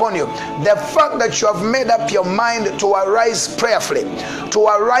risen upon you. The fact that you have made up your mind to arise prayerfully, to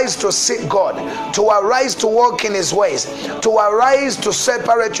arise to seek God, to arise to walk in His ways, to arise to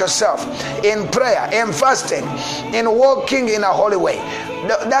separate yourself in prayer, in fasting, in walking in a holy way.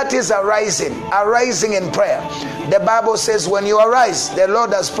 That is arising in prayer. The Bible says when you arise, the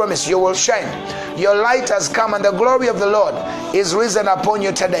Lord has promised you will shine. Your light has come and the glory of the Lord is risen upon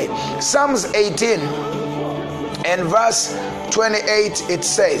you today. Psalms 18 and verse 28, it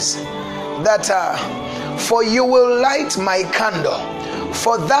says that for you will light my candle,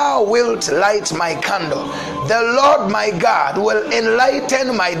 for thou wilt light my candle. The Lord my God will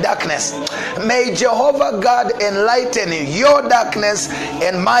enlighten my darkness. May Jehovah God enlighten your darkness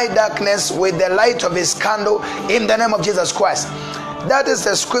and my darkness with the light of His candle in the name of Jesus Christ. That is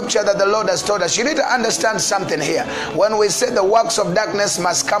the scripture that the Lord has told us. You need to understand something here. When we say the works of darkness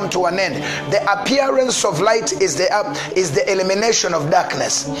must come to an end, the appearance of light is the elimination of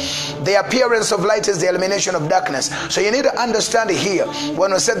darkness. The appearance of light is the elimination of darkness. So you need to understand here.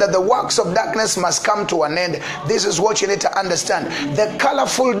 When we say that the works of darkness must come to an end, this is what you need to understand. The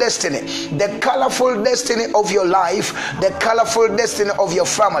colorful destiny of your life, the colorful destiny of your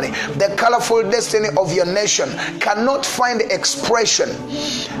family, the colorful destiny of your nation cannot find expression.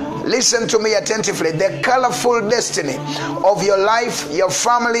 Listen to me attentively. The colorful destiny of your life, your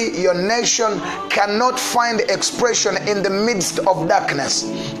family, your nation cannot find expression in the midst of darkness.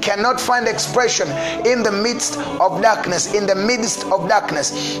 Cannot find expression in the midst of darkness. In the midst of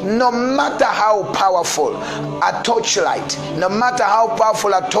darkness. No matter how powerful a torchlight, no matter how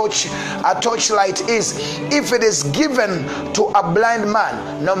powerful a torchlight is, if it is given to a blind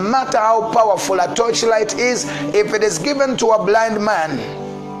man, no matter how powerful a torchlight is, if it is given to a blind man,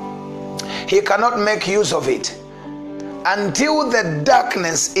 he cannot make use of it. Until the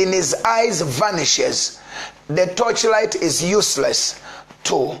darkness in his eyes vanishes, the torchlight is useless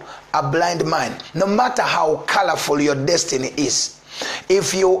to a blind man. No matter how colorful your destiny is,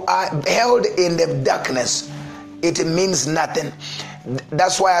 if you are held in the darkness, it means nothing.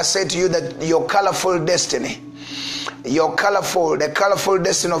 That's why I say to you that your colorful destiny, the colorful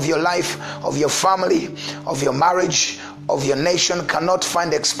destiny of your life, of your family, of your marriage, of your nation cannot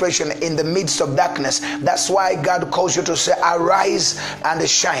find expression in the midst of darkness. That's why God calls you to say, arise and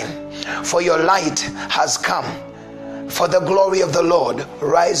shine, for your light has come, for the glory of the Lord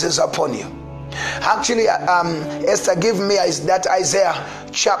rises upon you. Actually, Esther, give me that Isaiah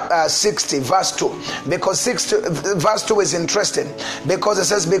chapter 60 verse 2, because verse 2 is interesting, because it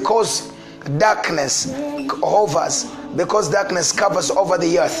says, because darkness covers over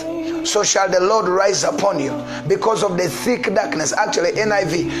the earth, so shall the Lord rise upon you. Because of the thick darkness, actually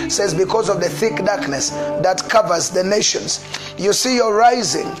NIV says, because of the thick darkness that covers the nations. You see, your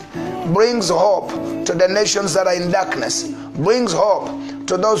rising brings hope to the nations that are in darkness, brings hope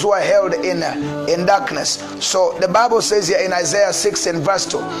to those who are held in darkness. So the Bible says here in Isaiah 16 verse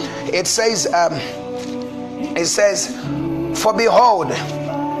 2, it says, for behold,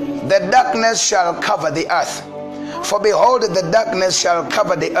 the darkness shall cover the earth. For behold, the darkness shall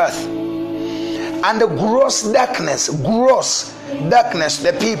cover the earth, and the gross darkness,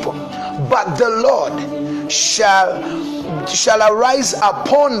 the people. But the Lord shall arise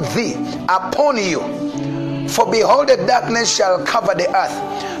upon thee, upon you. For behold, the darkness shall cover the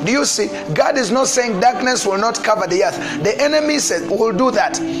earth. Do you see? God is not saying darkness will not cover the earth. The enemy said will do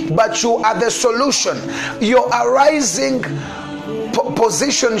that, but you are the solution. Your arising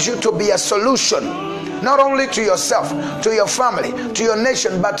positions you to be a solution, not only to yourself, to your family, to your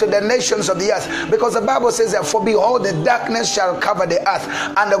nation, but to the nations of the earth. Because the Bible says that, for behold, the darkness shall cover the earth,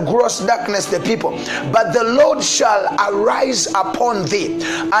 and the gross darkness the people. But the Lord shall arise upon thee,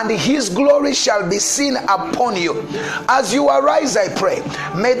 and his glory shall be seen upon you. As you arise, I pray,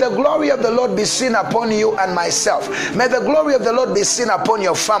 may the glory of the Lord be seen upon you and myself. May the glory of the Lord be seen upon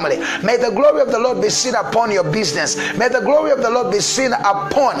your family. May the glory of the Lord be seen upon your business. May the glory of the Lord be seen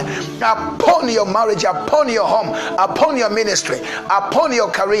upon your marriage, upon your home, upon your ministry, upon your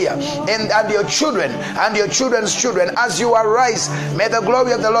career, and your children and your children's children. As you arise, may the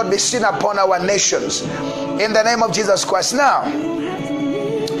glory of the Lord be seen upon our nations, in the name of Jesus Christ. Now,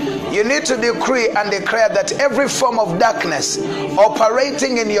 you need to decree and declare that every form of darkness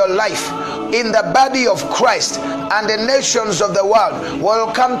operating in your life, in the body of Christ, and the nations of the world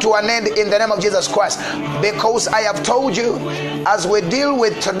will come to an end in the name of Jesus Christ. Because I have told you, as we deal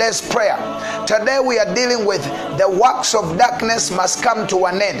with today's prayer, today we are dealing with the works of darkness must come to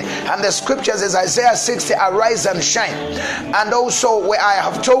an end. And the scriptures is Isaiah 60, arise and shine. And also where I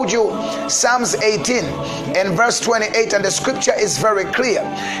have told you Psalms 18 and verse 28, and the scripture is very clear.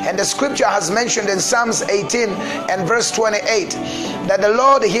 And the scripture has mentioned in Psalms 18 and verse 28 that the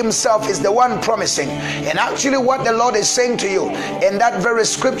Lord himself is the one promising. And actually what the Lord is saying to you in that very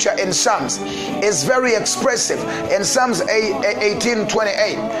scripture in Psalms is very expressive. In Psalms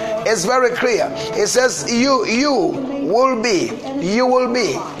 18:28, it's very clear. It says you will be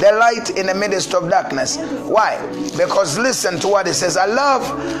the light in the midst of darkness. Why? Because listen to what it says. I love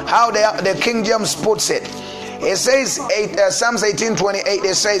how the King James puts it. It says, Psalms 18:28,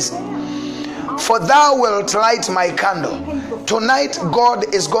 it says, for thou wilt light my candle. Tonight God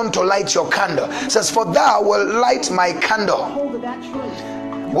is going to light your candle. It says, for thou wilt light my candle.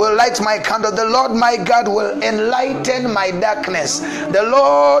 Will light my candle. The Lord my God will enlighten my darkness. The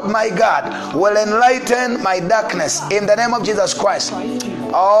Lord my God will enlighten my darkness in the name of Jesus Christ.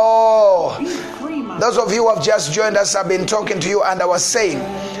 Oh, those of you who have just joined us, I've been talking to you, and I was saying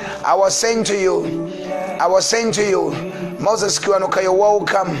to you, Moses Kiwanuka, you're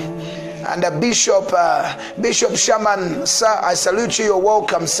welcome. And Bishop Shaman, sir, I salute you, you're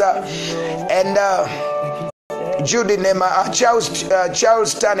welcome, sir. And Judy Nema,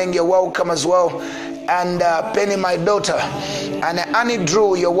 Charles Tanning, you're welcome as well. And Penny, my daughter, and Annie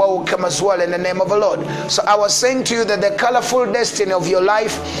Drew, you're welcome as well in the name of the Lord. So I was saying to you that the colorful destiny of your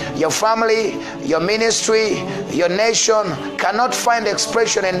life, your family, your ministry, your nation cannot find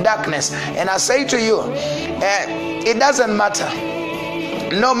expression in darkness. And I say to you, it doesn't matter.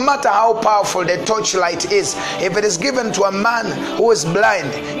 No matter how powerful the torchlight is, if it is given to a man who is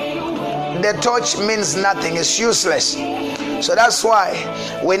blind, the torch means nothing, it's useless. So that's why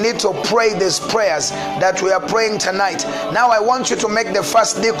we need to pray these prayers that we are praying tonight. Now I want you to make the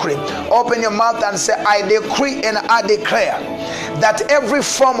first decree. Open your mouth and say, I decree and I declare that every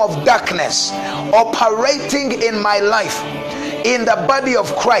form of darkness operating in my life, in the body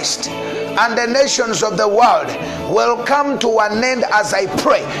of Christ, and the nations of the world will come to an end as I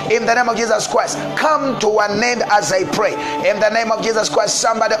pray in the name of Jesus Christ. Come to an end as I pray in the name of Jesus Christ.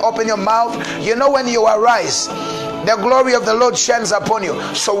 Somebody open your mouth. You know, when you arise, the glory of the Lord shines upon you.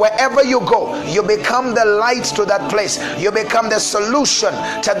 So wherever you go, you become the light to that place. You become the solution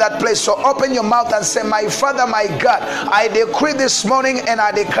to that place. So open your mouth and say, my Father, my God, I decree this morning and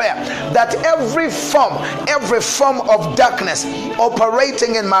I declare that every form of darkness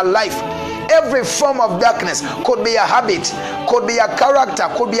operating in my life, every form of darkness, could be a habit, could be a character,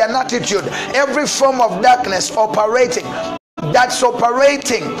 could be an attitude, every form of darkness that's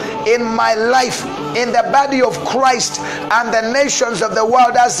operating in my life, in the body of Christ and the nations of the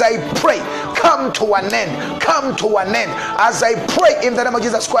world, as I pray, come to an end. Come to an end. As I pray in the name of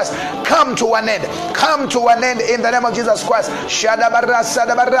Jesus Christ, come to an end. Come to an end in the name of Jesus Christ. Shadabarra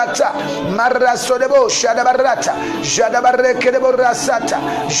Sadabarata, Marra Sodebo, Shadabarata, Jadabarre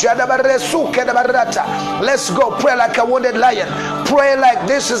Kedeborasata, Jadabarre Sukedabarata. Let's go. Pray like a wounded lion. Pray like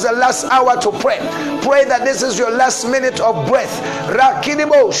this is the last hour to pray. Pray that this is your last minute of breath.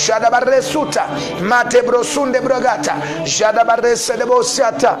 Rakidibo, Shadabarre Suta, Mate Brosunde Brogata, Jadabarre Sedebo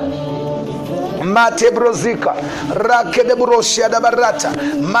Sata. Mate brozika rake de brosia da barata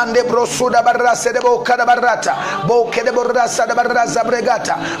mande brosuda barrasa de boca da barata boke de borrasa da barrasa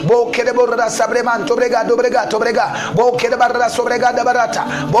bregata boke de borrasa bremanto bregado bregato brega boke de barrasa bregada barata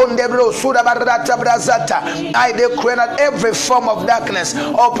bonde brosuda barrata brazata. I declare that every form of darkness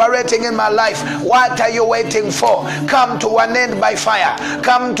operating in my life, what are you waiting for? Come to an end by fire.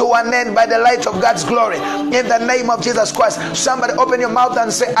 Come to an end by the light of God's glory in the name of Jesus Christ. Somebody open your mouth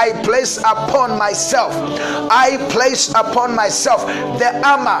and say, I place upon myself the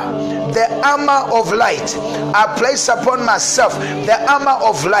armor of light. I place upon myself the armor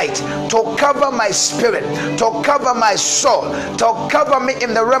of light to cover my spirit, to cover my soul, to cover me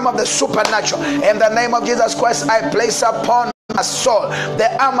in the realm of the supernatural. In the name of Jesus Christ, I place upon my soul the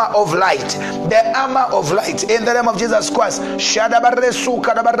armor of light, the armor of light in the name of Jesus Christ. Shadabarresu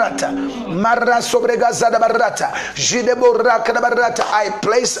kadabarata marra sobregaza barata jidebora kadabarata. I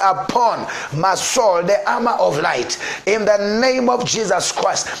place upon my soul the armor of light in the name of Jesus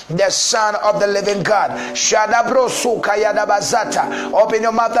Christ, the Son of the living God. Shadabrosu kayadabazata. Open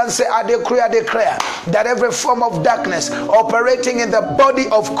your mouth and say, I declare that every form of darkness operating in the body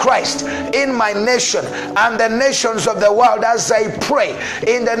of Christ, in my nation and the nations of the world, as as I pray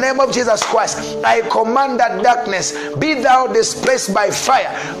in the name of Jesus Christ, I command that darkness, be thou displaced by fire.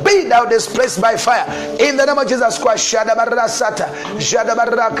 Be thou displaced by fire in the name of Jesus Christ. Shadabarasata,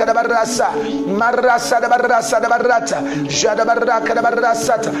 Jadabarakadabarasa, Marasa Dabarasa Dabarata,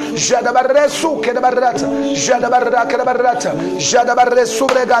 Jadabarakadabarasata, Jadabaresu Kedabarata, Jadabarakadabarata,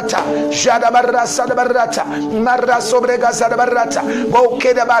 Jadabaresubregata, Jadabarasa Dabarata, Marasobrega Barata,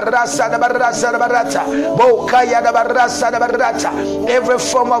 Bokeda Barasa Barasa Barata, Bokaya Barasa Barata. Every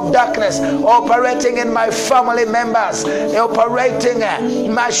form of darkness operating in my family members, operating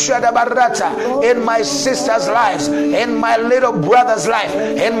in my Shada Barata, in my sister's lives, in my little brother's life,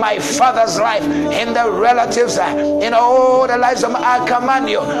 in my father's life, in the relatives, in all the lives of I command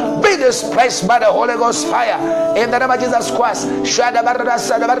you, be displaced by the Holy Ghost fire in the name of Jesus Christ. Shada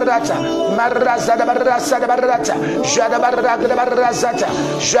Barasa Barata, Marasa Barasa Barata, Shada Baraka Barazata,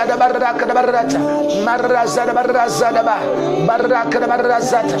 Jada Baraka Barata, Marasa Barasa Baraka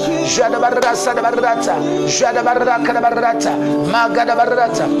Barazata, Jada Barasa Barata, Jada Baraka Barata, Magada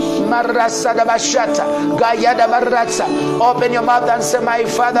Barata, Marasa Bashata, Gayada Barata. Open your mouth and say, my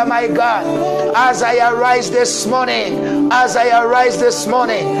Father, my God, as I arise this morning, let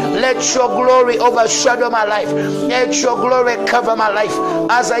your glory overshadow my life. Let your glory cover my life.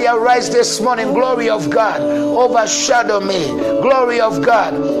 As I arise this morning, glory of God overshadow me. Glory of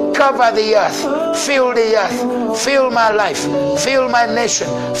God, cover the earth, fill the earth, fill my life, fill my nation,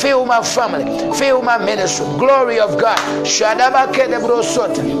 fill my family, fill my ministry. Glory of God.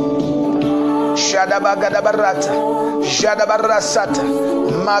 Shadabakedebrosota, Shadabagadabarata, Jadabarasata,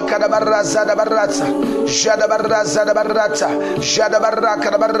 Makadabarazada Barata, Jadabarazada Barata,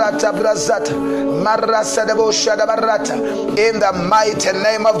 Jadabarakadabarata Brazata, Marasadabo Shadabarata. In the mighty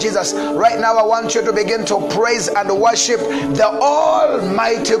name of Jesus. Right now I want you to begin to praise and worship the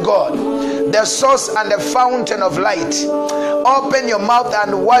Almighty God, the source and the fountain of light. Open your mouth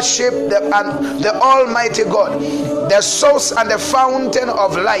and worship the Almighty God, the source and the fountain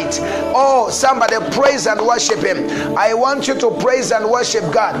of light. Oh, somebody praise and worship him. I want you to praise and worship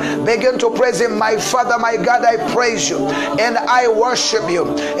God. Begin to praise him. My Father, my God, I praise you and I worship you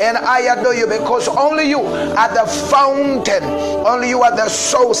and I adore you, because only you are the fountain, only you are the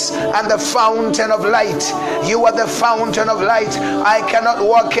source and the fountain of light. You are the fountain of light. I cannot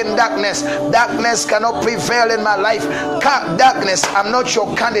walk in darkness. Darkness cannot prevail in my life. Darkness, I'm not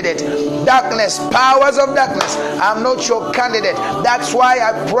your candidate. Darkness, powers of darkness, I'm not your candidate. That's why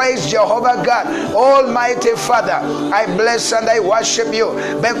I praise Jehovah God, Almighty Father. I bless and I worship you,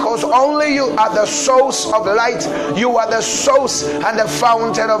 because only you are the source of light. You are the source and the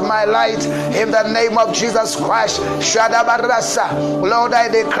fountain of my light. In the name of Jesus Christ, Shadabarasa, Lord, I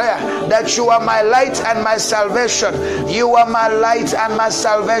declare that you are my light and my salvation. You are my light and my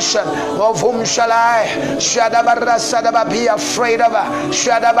salvation. Of whom shall I, Shadabarasa, be afraid of? I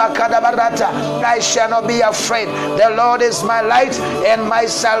shall not be afraid. The Lord is my light and my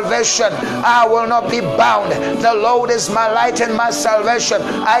salvation. I will not be bound. The Lord is my light and my salvation.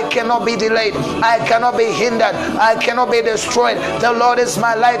 I cannot be delayed. I cannot be hindered. I cannot be destroyed. The Lord is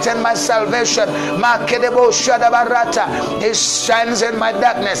my light and my salvation. He shines in my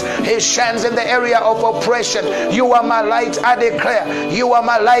darkness. He shines in the area of oppression. You are my light, I declare. You are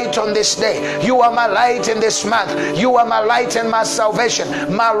my light on this day. You are my light in this month. You are my light and my salvation,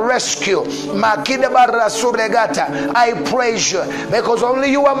 my rescue. I praise you, because only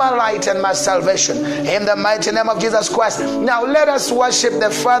you are my light and my salvation. In the mighty name of Jesus Christ. Now let us worship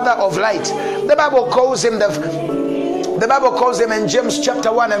the Father of light. The Bible calls him in James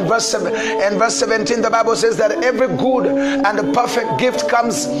chapter 1 and verse 17, the Bible says that every good and perfect gift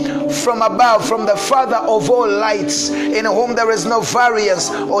comes from above, from the Father of all lights, in whom there is no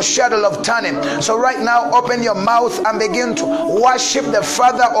variance or shadow of turning. So right now, open your mouth and begin to worship the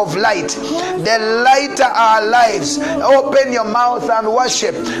Father of light. The lighter our lives. Open your mouth and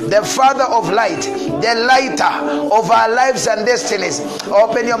worship the Father of light, the lighter of our lives and destinies.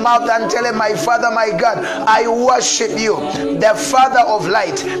 Open your mouth and tell him, my Father, my God, I worship you, the Father of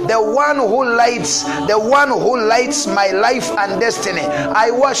light, the one who lights my life and destiny. I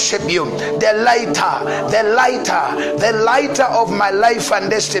worship you, the lighter of my life and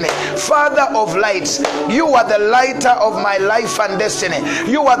destiny. Father of lights, you are the lighter of my life and destiny.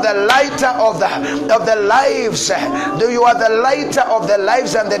 You are the lighter of the lives. You are the lighter of the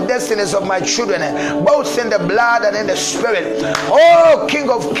lives and the destinies of my children, both in the blood and in the spirit. Oh, King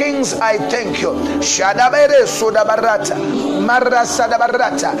of Kings kings, I thank you. Shadabere Sudabarata, Marra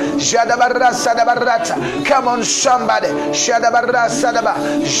Sadabarata, Jadabarra Sadabarata. Come on, somebody. Shadabarra Sadaba,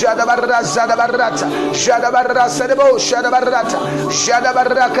 Jadabarra Sadabarata, Jadabarra Sadabo, Shadabarata,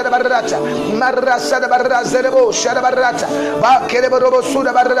 Jadabarra Kadabarata, Marra Sadabarra Zedebo, Shadabarata, Bakerebo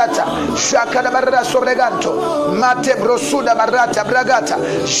Sudabarata, Shakadabarra Sobreganto, Mate Brosuda Barata Bragata,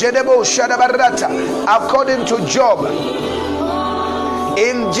 Jedebo Shadabarata, according to Job.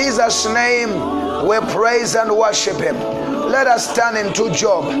 In Jesus' name, we praise and worship him. Let us turn into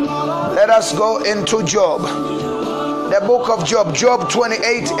Job. Let us go into Job. The book of Job, Job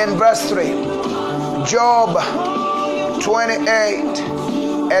 28 and verse 3. Job 28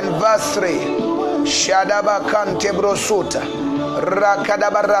 and verse 3. Shadaba kante brosuta.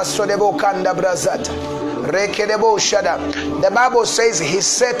 Rakadabara sodebo kanda brazata. Rekedebo shada. The Bible says he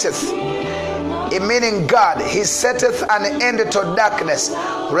setteth. It meaning God, he setteth an end to darkness.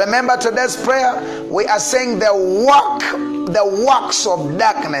 Remember today's prayer, we are saying the works of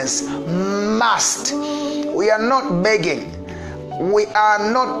darkness must. We are not begging, we are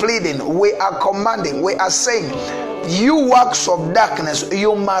not pleading, we are commanding, we are saying, you works of darkness,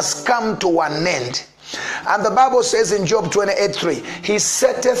 you must come to an end. And the Bible says in Job 28:3, he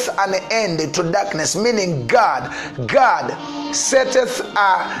setteth an end to darkness, meaning God setteth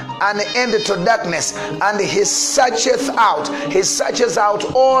an end to darkness, and he searches out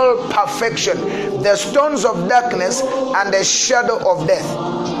all perfection, the stones of darkness and the shadow of death.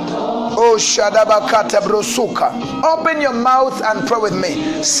 Oh, Shadabakata Brosuka. Open your mouth and pray with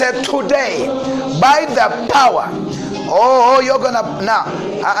me. Say, today, by the power. Oh, you're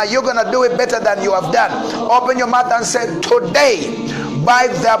gonna do it better than you have done. Open your mouth and say, today, by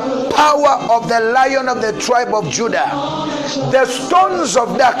the power of the Lion of the tribe of Judah, the stones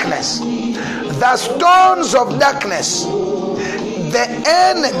of darkness, the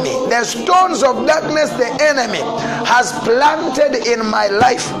enemy, the stones of darkness, the enemy has planted in my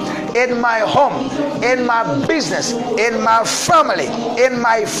life, in my home, in my business, in my family, in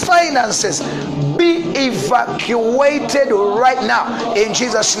my finances, be evacuated right now in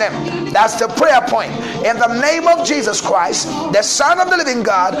Jesus' name. That's the prayer point. In the name of Jesus Christ, the Son of the living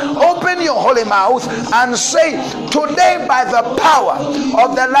God, open your holy mouth and say, today by the power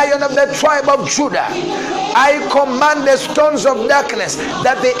of the Lion of the tribe of Judah, I command the stones of darkness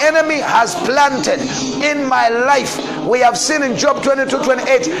that the enemy has planted in my life. We have seen in Job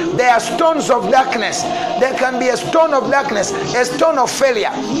 22:28, there are stones of darkness. There can be a stone of darkness, a stone of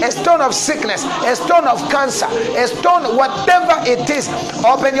failure, a stone of sickness, a stone of cancer, a stone, whatever it is.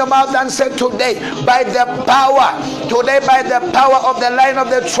 Open your mouth and say, today by the power of the Lion of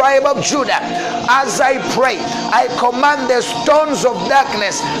the tribe of Judah, as I pray, I command the stones of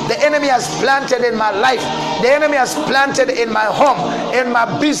darkness the enemy has planted in my life, the enemy has planted in my home, in my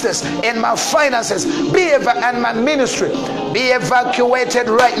business, in my finances, and my ministry, be evacuated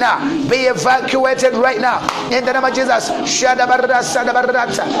right now. Be evacuated right now in the name of Jesus.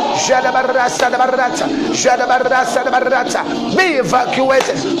 Be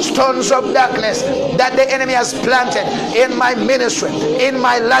evacuated. Stones of darkness that the enemy has planted in my ministry, in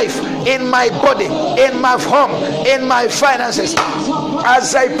my life, in my body, in my home, in my finances.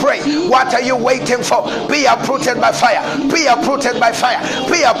 As I pray, what are you waiting for? Be uprooted by fire. Be uprooted by fire.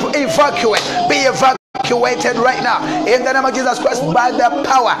 Be evacuated. Be evacuated right now in the name of Jesus Christ. By the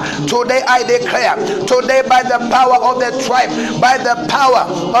power, today I declare, today by the power of the tribe, by the power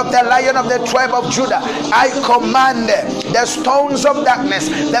of the Lion of the tribe of Judah, I command the stones of darkness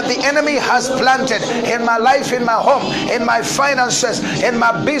that the enemy has planted in my life, in my home, in my finances, in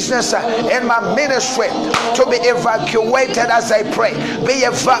my business, in my ministry, to be evacuated as I pray. Be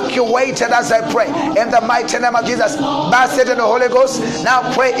evacuated as I pray in the mighty name of Jesus. Bask in the Holy Ghost.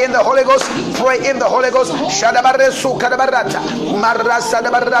 Now pray in the Holy Ghost. Pray in the Holy Ghost. Shadabaresu kadabarata, marasa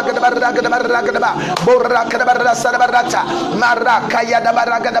dabaraka dabaraka dabaraka daba, boraka dabarasa dabarata, maraka ya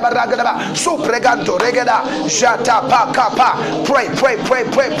dabaraka dabaraka daba, supreganto regeda, shata pa kapa. Pray.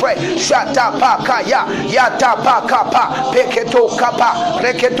 Shata pa kaya, yata pa kapa, peketo kapa,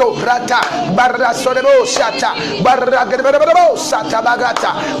 reketo rata, baraso debo shata, baraka debo sata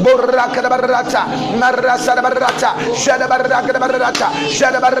bagata, boraka dabarata, marasa dabarata, shadabaraka dabarata,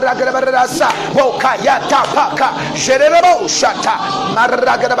 shadabaraka dabarasa, bokaya. Tapaka, Sherebo Shata,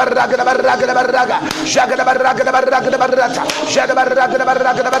 Maragada Baragada Baragada Baraga, Shagada Baragada Baragada Barata, Shadabaragada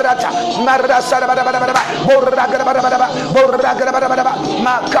Baragada Barata, Marasa Barabara, Boragada Barabara, Boragada Barabara,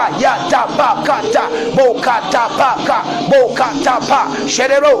 Makaya Tapakata, Bokata Paka, Bokata Pa,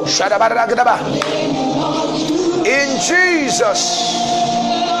 Sherebo Shadabaragada. In Jesus'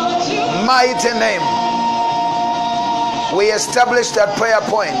 mighty name. We establish that prayer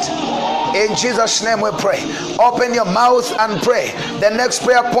point. In Jesus' name we pray. Open your mouth and pray. The next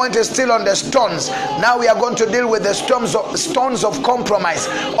prayer point is still on the stones. Now we are going to deal with the stones of compromise.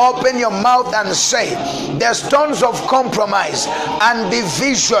 Open your mouth and say, the stones of compromise and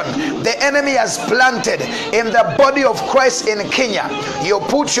division the enemy has planted in the body of Christ in Kenya. You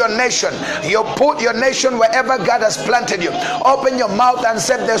put your nation wherever God has planted you. Open your mouth and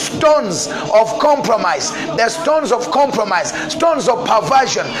say, the stones of compromise, the stones of compromise, stones of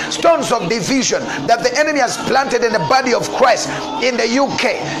perversion, stones of division that the enemy has planted in the body of Christ in the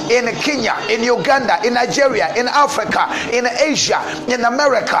UK, in Kenya, in Uganda, in Nigeria, in Africa, in Asia, in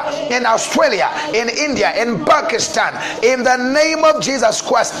America, in Australia, in India, in Pakistan. In the name of Jesus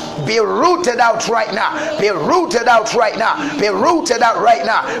Christ, be rooted out right now. Be rooted out right now. Be rooted out right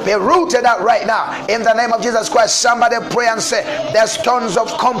now. Be rooted out right now. In the name of Jesus Christ, somebody pray and say, the stones of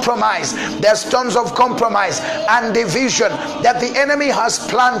compromise, the stones of compromise and division that the enemy has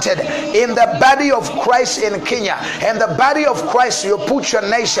planted in the body of Christ in Kenya. In the body of Christ, you put your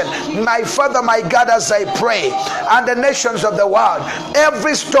nation. My Father, my God, as I pray, and the nations of the world,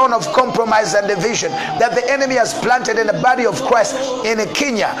 every stone of compromise and division that the enemy has planted in the body of Christ in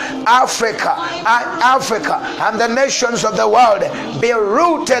Kenya, Africa, and the nations of the world, be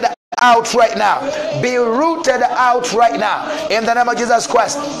rooted out right now. Be rooted out right now. In the name of Jesus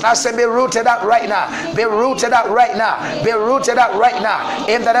Christ, I say be rooted out right now. Be rooted out right now. Be rooted out right now.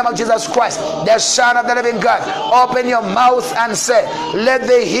 In the name of Jesus Christ, the Son of the living God, open your mouth and say, let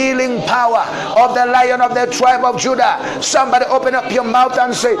the healing power of the Lion of the tribe of Judah. Somebody open up your mouth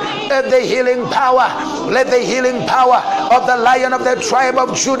and say, let the healing power, let the healing power of the Lion of the tribe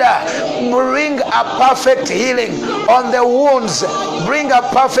of Judah bring a perfect healing on the wounds. Bring a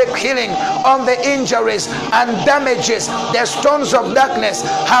perfect healing on the injuries and damages the stones of darkness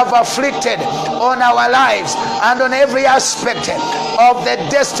have afflicted on our lives and on every aspect of the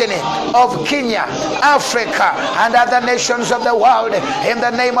destiny of Kenya, Africa, and other nations of the world. In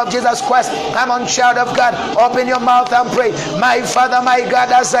the name of Jesus Christ, come on, child of God, open your mouth and pray. My Father, my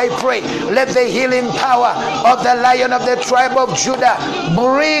God, as I pray, let the healing power of the Lion of the tribe of Judah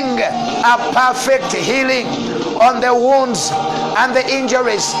bring a perfect healing on the wounds and the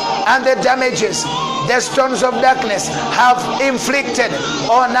injuries and the damages the stones of darkness have inflicted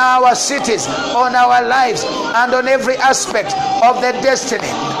on our cities, on our lives, and on every aspect of the destiny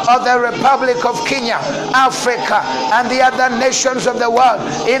of the Republic of Kenya, Africa, and the other nations of the world.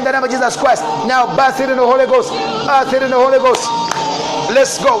 In the name of Jesus Christ, now bath it in the Holy Ghost. Bath it in the Holy Ghost.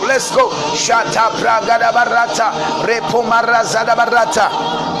 Let's go, let's go. Shata pragada barata, repumara zada barata,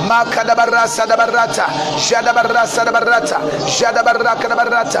 makada barasa da barata, shada barasa da barata, shada baraka da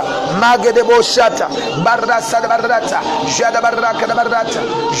barata, magedebo shata, barasa da barata, shada baraka da barata,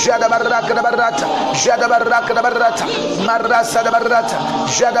 shada baraka da barata, shada baraka da barata, marasa da barata,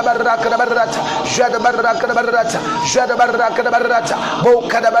 shada baraka da barata, shada baraka da barata, shada baraka da barata,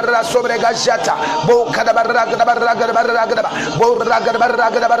 boka da barra sobre gajata, boka da baraka da baraka da baraka da boraka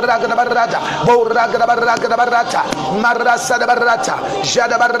barragada barragada barrata, borragada barragada barrata, marrasa da barrata,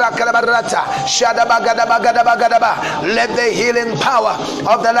 shada barragada barrata, shada bagada bagada bagada ba. Let the healing power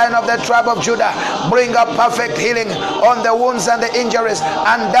of the Lion of the tribe of Judah bring a perfect healing on the wounds and the injuries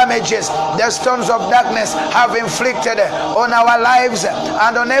and damages the stones of darkness have inflicted on our lives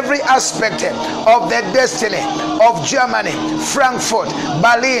and on every aspect of the destiny of Germany, Frankfurt,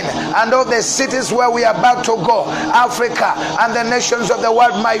 Berlin, and all the cities where we are about to go, Africa and the nations of the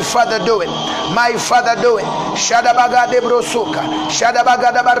world. My Father, do it. My Father, do it. Shadabaga de brosuka,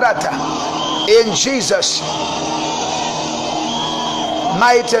 Shadabaga de barata. In Jesus'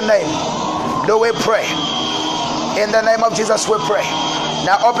 mighty name do we pray. In the name of Jesus we pray.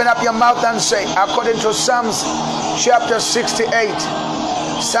 Now open up your mouth and say, according to Psalms chapter 68,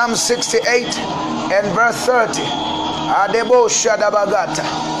 Psalm 68 and verse 30, Adebo Shadabagata,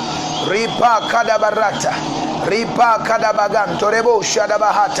 Ripa Kadabarata, Ripa Kadabaganto, Rebo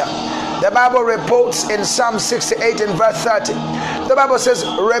Shadabahata. The Bible reports in Psalm 68 and verse 30, the Bible says,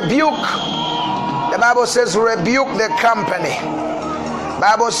 rebuke. The Bible says, rebuke the company. The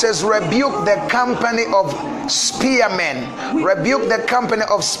Bible says, rebuke the company of spearmen. Rebuke the company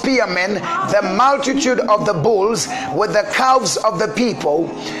of spearmen, the multitude of the bulls with the calves of the people,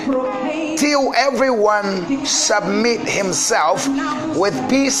 till everyone submit himself. With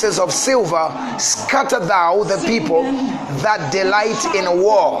pieces of silver scatter thou the people that delight in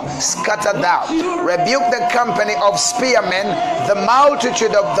war. Scatter thou. Rebuke the company of spearmen, the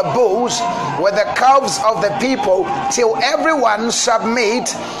multitude of the bulls with the calves of the people, till everyone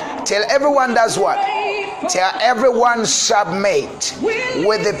submit. Till everyone does what? till everyone submit.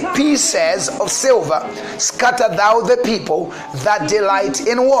 With the pieces of silver scatter thou the people that delight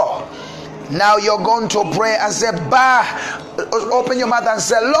in war. Now you're going to pray and say, open your mouth and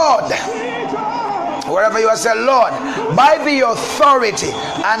say, Lord, wherever you are, say, Lord, by the authority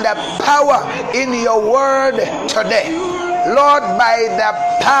and the power in your word today, Lord, by the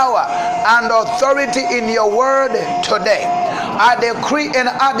power and authority in your word today, I decree and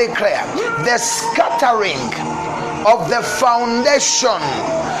I declare the scattering of the foundation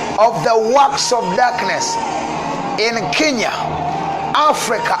of the works of darkness in Kenya,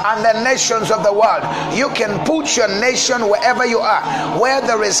 Africa, and the nations of the world. You can put your nation wherever you are. Where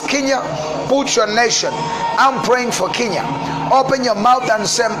there is Kenya, put your nation. I'm praying for Kenya. Open your mouth and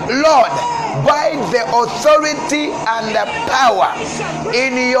say, Lord, by the authority and the power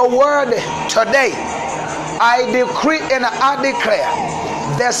in your word today, I decree and I declare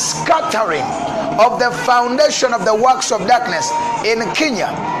the scattering of the foundation of the works of darkness in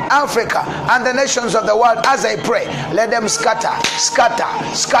Kenya, Africa, and the nations of the world. As I pray, let them scatter, scatter,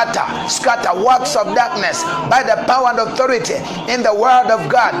 scatter, scatter works of darkness by the power and authority in the word of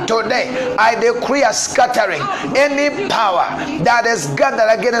God. Today, I decree a scattering. Any power that is gathered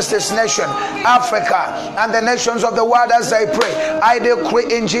against this nation, Africa, and the nations of the world, as I pray, I decree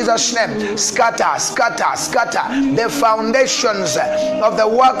in Jesus' name, scatter, scatter, scatter the foundations of the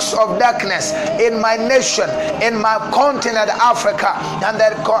works of darkness in my nation, in my continent, Africa,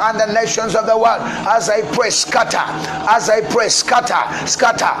 and the nations of the world. As I pray, scatter. As I pray, scatter,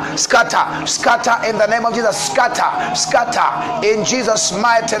 scatter, scatter, scatter in the name of Jesus. Scatter, scatter in Jesus'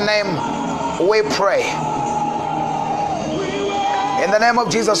 mighty name. We pray. In the name of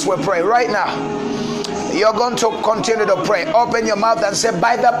Jesus, we pray right now. You're going to continue to pray. Open your mouth and say,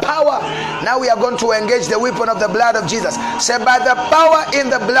 by the power. Now we are going to engage the weapon of the blood of Jesus. Say, by the power in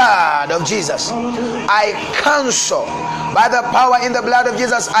the blood of Jesus, I cancel. By the power in the blood of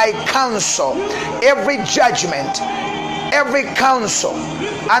Jesus, I cancel every judgment, every counsel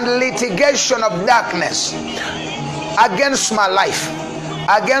and litigation of darkness against my life,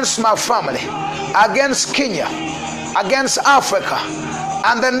 against my family, against Kenya, against Africa,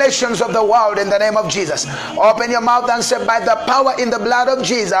 and the nations of the world, in the name of Jesus. Open your mouth and say, by the power in the blood of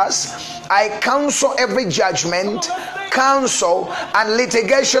Jesus, I cancel every judgment, counsel, and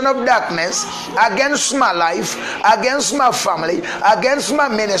litigation of darkness against my life, against my family, against my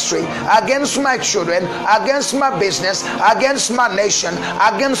ministry, against my children, against my business, against my nation,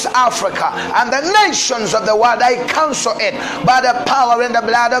 against Africa, and the nations of the world. I cancel it by the power in the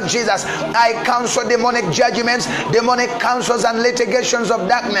blood of Jesus. I cancel demonic judgments, demonic counsels, and litigations of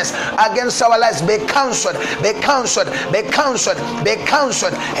darkness against our lives. Be cancelled, be cancelled, be cancelled, be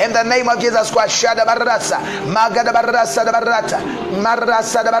cancelled in the name of Jesus Christ. Shada barasa, magada barasa da barata,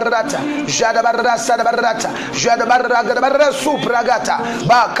 marasa da barata, jada barasa da barata, jada barraga da barra supragata,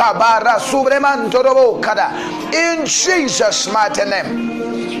 baka bara subremanto robo kada. In Jesus' mighty name.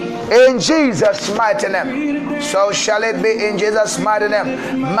 In Jesus' mighty name. So shall it be in Jesus' mighty name.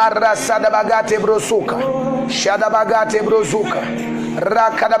 Marasa da bagate brosuka, shada bagate brosuka,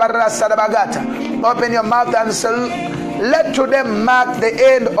 rakada barasa da bagata. Open your mouth and say, let today mark the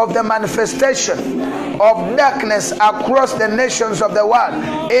end of the manifestation of darkness across the nations of the world.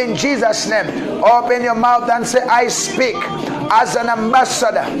 In Jesus' name, open your mouth and say, I speak as an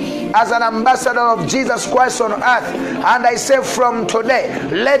ambassador of Jesus Christ on earth. And I say, from today,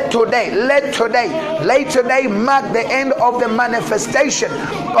 let today mark the end of the manifestation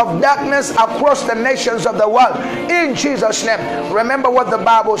of darkness across the nations of the world. In Jesus' name. Remember what the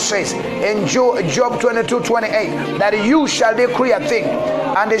Bible says in Job 22:28, that you shall decree a thing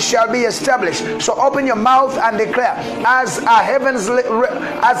and it shall be established. So open your mouth and declare, as a heaven's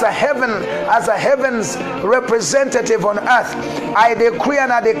representative on earth, I decree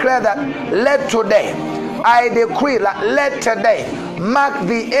and I declare that let today mark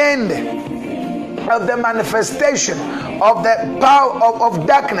the end of the manifestation of the power of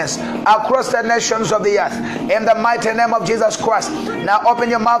darkness across the nations of the earth, in the mighty name of Jesus Christ. Now open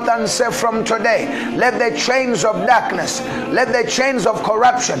your mouth and say, from today, let the chains of darkness, let the chains of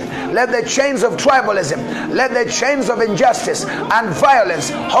corruption, let the chains of tribalism, let the chains of injustice and violence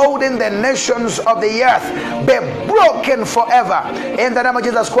holding the nations of the earth be broken forever, in the name of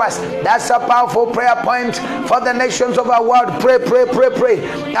Jesus Christ. That's a powerful prayer point for the nations of our world. Pray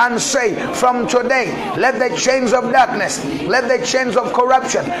and say, from today today, let the chains of darkness, let the chains of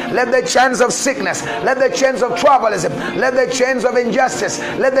corruption, let the chains of sickness, let the chains of tribalism, let the chains of injustice,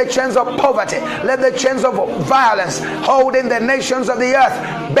 let the chains of poverty, let the chains of violence holding the nations of the earth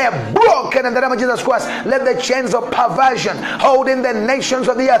be broken in the name of Jesus Christ. Let the chains of perversion holding the nations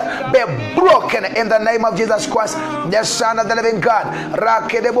of the earth be broken in the name of Jesus Christ, the Son of the living God.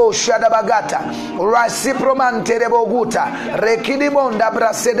 Rakedebo shadabagata, rasipromante debo guta, rekidibonda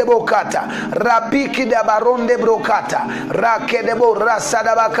brasedebo kata, rapiki da baronde brokata, rakedebo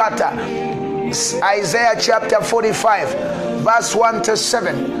rasadabakata. Isaiah chapter 45 verse 1 to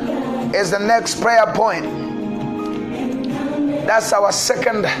 7 is the next prayer point. That's our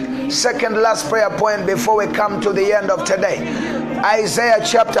second last prayer point before we come to the end of today. Isaiah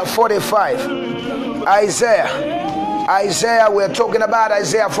chapter 45. Isaiah, we're talking about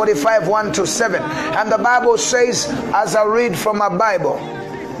Isaiah 45 1 to 7. And the Bible says, as I read from my Bible,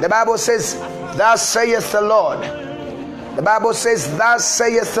 the Bible says, thus saith the Lord. The Bible says, thus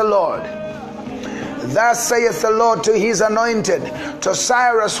saith the Lord. Thus saith the Lord to his anointed, to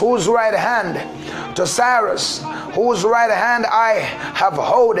Cyrus, whose right hand I have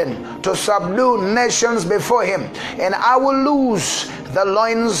holden, to subdue nations before him. And I will loose the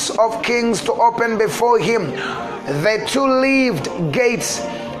loins of kings to open before him the two-leaved gates.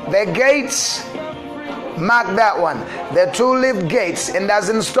 The gates, mark that one, the two-leaved gates. And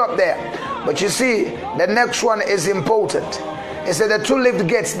doesn't stop there. But you see, the next one is important. It said the two-leaved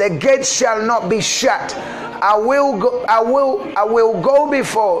gates, the gates shall not be shut. I will go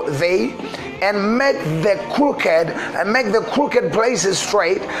before thee and make the crooked places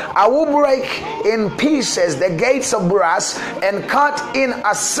straight. I will break in pieces the gates of brass and cut in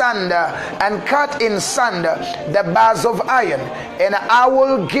sunder the bars of iron. And I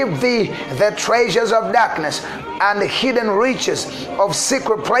will give thee the treasures of darkness and the hidden riches of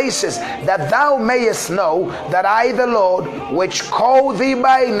secret places, that thou mayest know that I, the Lord, which call thee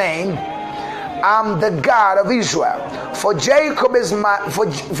by name, am the God of Israel. For Jacob is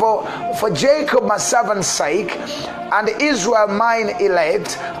for Jacob my servant's sake, and Israel mine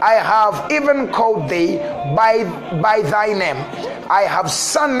elect, I have even called thee by thy name. I have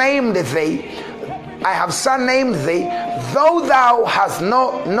surnamed thee. Though thou hast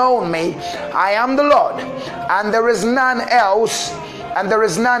not known me, I am the Lord, and there is none else. There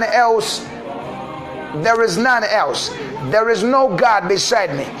is no God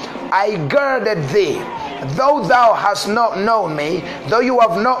beside me. I girded thee, though thou hast not known me, though you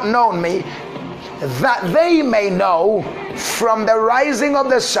have not known me, that they may know from the rising of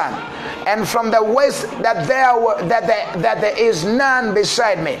the sun and from the west that there is none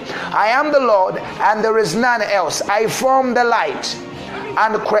beside me. I am the Lord, and there is none else. I form the light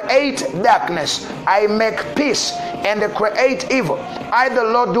and create darkness. I make peace and create evil. I, the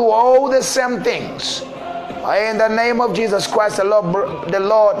Lord, do all the same things. In the name of Jesus Christ, the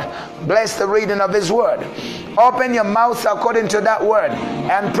Lord bless the reading of his word. Open your mouth according to that word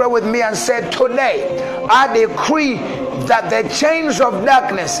and pray with me and say, today I decree that the chains of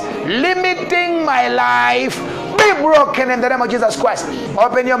darkness limiting my life be broken in the name of Jesus Christ.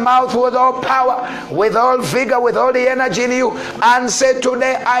 Open your mouth with all power, with all vigor, with all the energy in you, and say,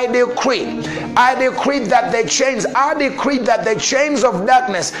 today I decree that the chains of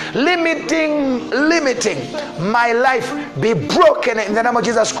darkness limiting my life be broken in the name of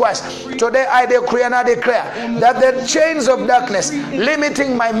Jesus Christ. Today I decree and I declare that the chains of darkness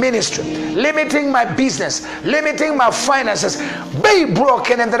limiting my ministry, limiting my business, limiting my finances be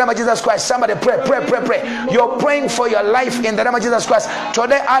broken in the name of Jesus Christ. Somebody pray. You're praying for your life in the name of Jesus Christ.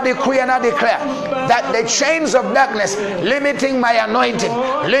 Today I decree and I declare that the chains of darkness limiting my anointing,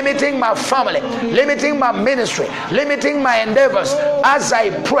 limiting my family, limiting my ministry, limiting my endeavors, as I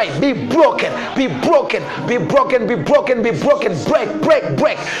pray, be broken, break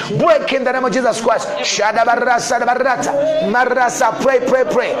in the name of Jesus Christ.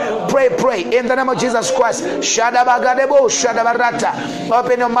 Pray in the name of Jesus Christ.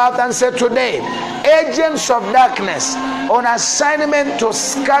 Open your mouth and say, today, agents of darkness on assignment to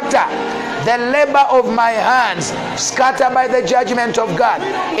scatter the labor of my hands, scatter by the judgment of God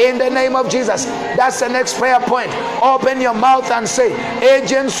in the name of Jesus. That's the next prayer point. Open your mouth and say,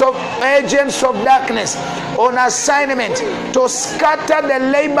 agents of darkness on assignment to scatter the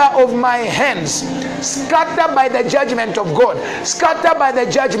labor of my hands, Scatter by the judgment of God. Scatter by the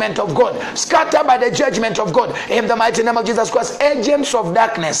judgment of God. Scatter by the judgment of God. In the mighty name of Jesus Christ, agents of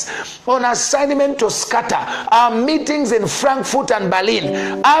darkness on assignment to scatter our meetings in Frankfurt and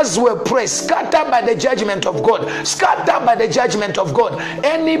Berlin. As we pray, scatter by the judgment of God. Scatter by the judgment of God.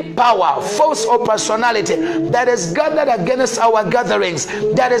 Any power, force, or personality that is gathered against our gatherings,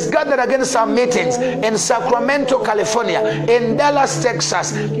 that is gathered against our meetings in Sacramento, California, in Dallas,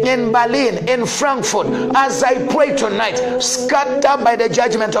 Texas, in Berlin, in Frankfurt, as I pray tonight, scatter by the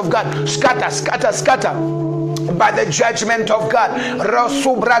judgment of God. Scatter, scatter, scatter by the judgment of God.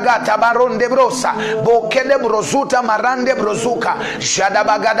 Rosubragata baronde brosa bokede brozuta marande brozuka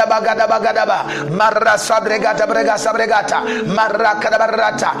jadabagada bagada bagadaba marasa bregata bregasa bregata marakada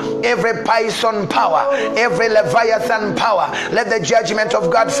barata. Every python power, every leviathan power, let the judgment of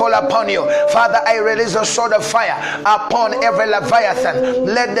God fall upon you. Father, I release a sword of fire upon every leviathan.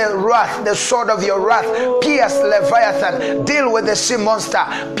 Let the wrath, the sword of your wrath, pierce leviathan. Deal with the sea monster.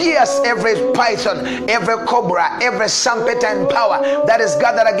 Pierce every python, every cobra, every serpentine power that is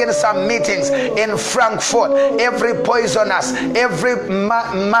gathered against our meetings in Frankfurt, every poisonous, every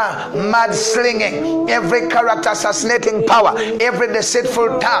mad slinging, every character assassinating power, every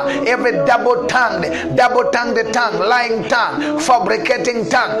deceitful tongue, every double-tongued tongue, lying tongue, fabricating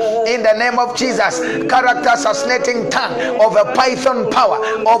tongue, in the name of Jesus, character assassinating tongue of a python power,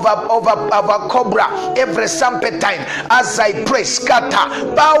 of a cobra, every serpentine, as I pray,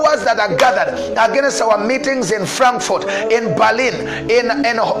 scatter powers that are gathered against our meetings in Frankfurt, in Berlin, in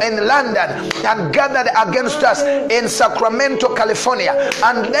London, and gathered against us in Sacramento, California,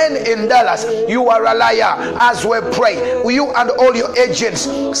 and then in Dallas. You are a liar. As we pray, you and all your agents,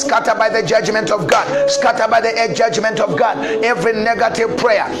 scatter by the judgment of God. Scatter by the judgment of God. Every negative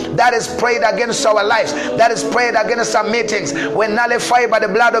prayer that is prayed against our lives, that is prayed against our meetings, we nullify by the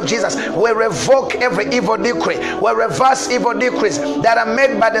blood of Jesus. We revoke every evil decree. We reverse evil decrees that are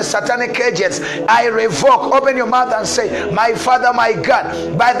made by the satanic agents. I revoke. Open your mouth and say, my Father, my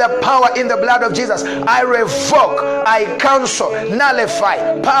God, by the power in the blood of Jesus, I revoke, I cancel,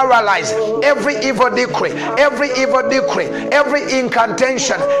 nullify, paralyze every evil decree, every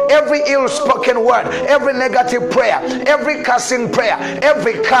incantation, every ill-spoken word, every negative prayer, every cursing prayer,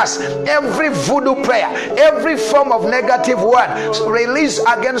 every curse, every voodoo prayer, every form of negative word released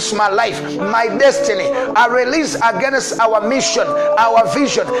against my life, my destiny, I release against our mission, our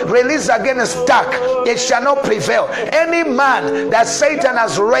vision, release against TERC. It shall not prevail. Any man that Satan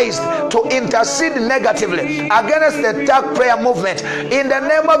has raised to intercede negatively against the TERC prayer movement, in the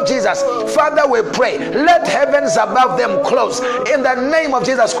name of Jesus, Father, we pray, let heavens above them close in the name of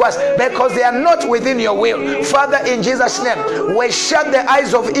Jesus Christ, because they are not within your will. Father, in Jesus' name, we shut the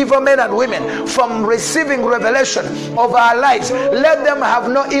eyes of evil men and women from receiving revelation of our lives. Let them have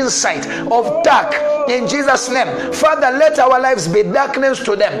no insight of TERC. In Jesus' name, Father, let our lives be darkness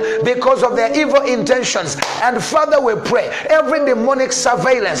to them because of their evil intentions. And Father, we pray, every demonic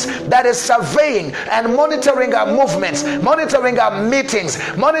surveillance that is surveying and monitoring our movements, monitoring our meetings,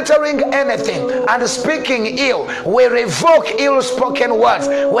 monitoring anything and speaking ill, we revoke ill-spoken words,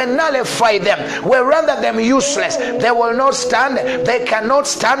 we nullify them, we render them useless. They will not stand, they cannot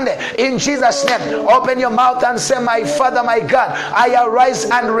stand. In Jesus' name, open your mouth and say, my Father, my God, I arise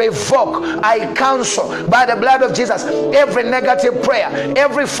and revoke, I cancel by the blood of Jesus every negative prayer,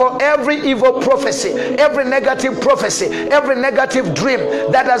 every evil prophecy, every negative prophecy, every negative dream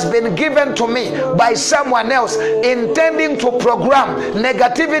that has been given to me by someone else intending to program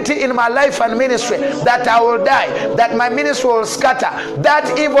negativity in my life and ministry, that I will die, that my ministry will scatter.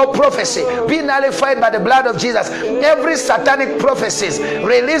 That evil prophecy be nullified by the blood of Jesus. Every satanic prophecies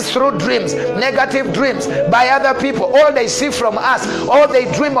released through dreams, negative dreams by other people, all they see from us, all they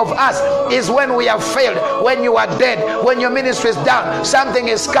dream of us is when we have failed, when you are dead, when your ministry is down, something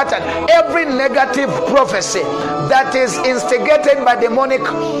is scattered. Every negative prophecy that is instigated by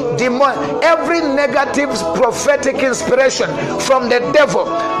every negative prophetic inspiration from the devil,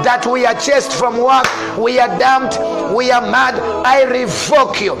 that we are chased from work, we are damned, we are mad, I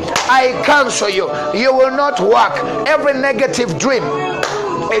revoke you, I cancel you. You will not work. Every negative dream,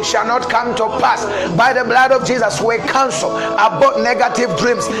 it shall not come to pass. By the blood of Jesus, we cancel about negative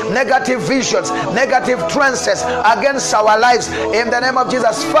dreams, negative visions, negative trances against our lives. In the name of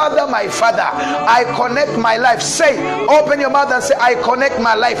Jesus, Father, my Father, I connect my life. Say, open your mouth and say, I connect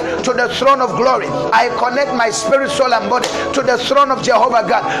my life to the throne of glory. I connect my spirit, soul, and body to the throne of Jehovah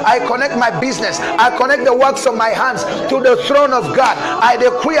God. I connect my business. I connect the works of my hands to the throne of God. I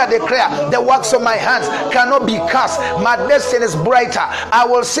decree, I declare, the works of my hands cannot be cast. My destiny is brighter. I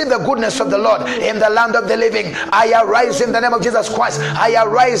will see the goodness of the Lord in the land of the living. I arise in the name of Jesus Christ. I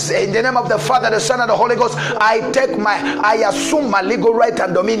arise in the name of the Father, the Son, and the Holy Ghost. I assume my legal right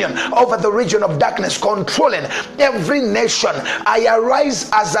and dominion over the region of darkness, controlling every nation. I arise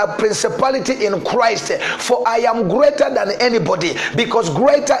as a principality in Christ, for I am greater than anybody, because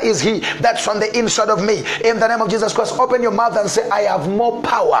greater is he that's on the inside of me. In the name of Jesus Christ, open your mouth and say, I have more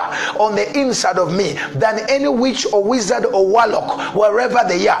power on the inside of me than any witch or wizard or warlock, wherever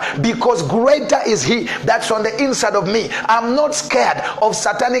they are, because greater is he that's on the inside of me. I'm not scared of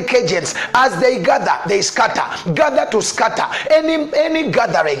satanic agents. As they gather, they scatter. Gather to scatter. Any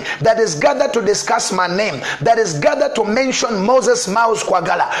gathering that is gathered to discuss my name, that is gathered to mention Moses Maus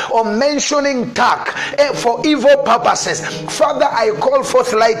Kwagala, or mentioning TERC for evil purposes, Father, I call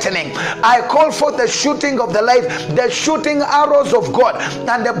forth lightning. I call forth the shooting of the light, the shooting arrows of God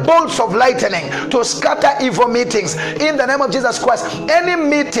and the bolts of lightning to scatter evil meetings in the name of Jesus Christ. Any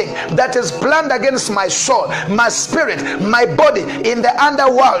meeting that is planned against my soul, my spirit, my body, in the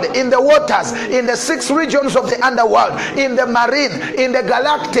underworld, in the waters, in the 6 regions of the underworld, in the marine, in the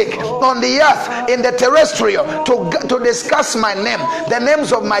galactic, on the earth, in the terrestrial, to discuss my name, the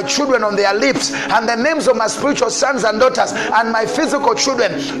names of my children on their lips, and the names of my spiritual sons and daughters and my physical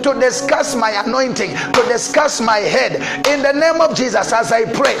children, to discuss my anointing, to discuss my head. In the name of Jesus, as I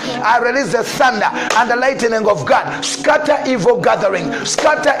pray, I release the thunder and the lightning of God. Scatter evil gathering.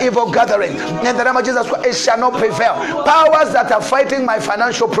 Scatter evil gathering. In the name of Jesus, it shall not prevail. Powers that are fighting my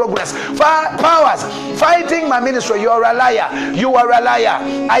financial progress, powers fighting my ministry, you are a liar. You are a liar.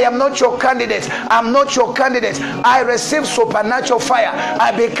 I am not your candidate. I'm not your candidate. I receive supernatural fire.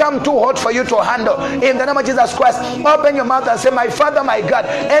 I become too hot for you to handle. In the name of Jesus Christ, open your mouth and say, my Father, my God,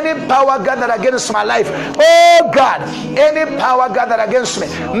 any power gathered against my life, oh God, any power gathered against me,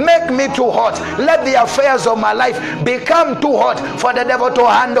 make me too hot. Let the affairs of my life become too hot for the devil to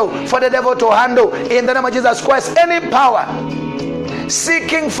handle. For the devil to handle. In the name of Jesus Christ, any power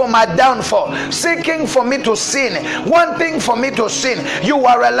seeking for my downfall, seeking for me to sin, wanting for me to sin, you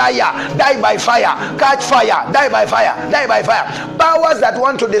are a liar. Die by fire, catch fire, die by fire, die by fire. Powers that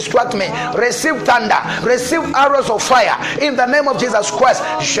want to distract me, receive thunder, receive arrows of fire in the name of Jesus Christ.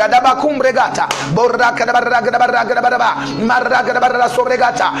 Shadabakum regata, borakadabaragadabaragadabaraba, maragadabarra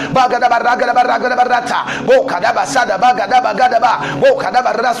sobregata, bagadabaragadabaragadaba, bokadabasada bagadabagadaba,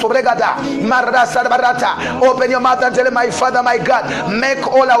 bokadabarra sobregata, marasadabarata. Open your mouth and tell him, my Father, my God, make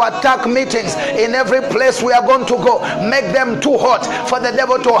all our TERC meetings in every place we are going to go, make them too hot for the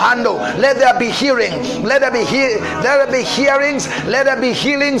devil to handle. Let there be hearing, let there be hearings, let there be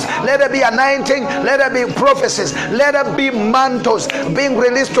healings, let there be anointing, let there be prophecies, let there be mantles being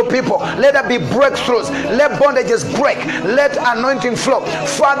released to people, let there be breakthroughs, let bondages break, let anointing flow.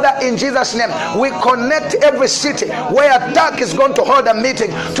 Father, in Jesus' name, we connect every city where TERC is going to hold a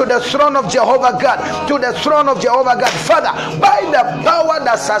meeting to the throne of Jehovah God, to the throne of Jehovah God. Father, by the power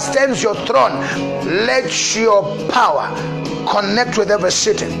that sustains your throne, let your power connect with every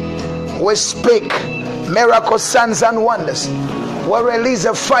city. We speak miracles, signs and wonders. We release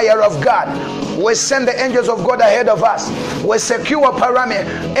the fire of God. We send the angels of God ahead of us. We secure parameter,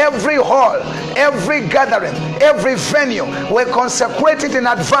 every hall, every gathering, every venue. We consecrate it in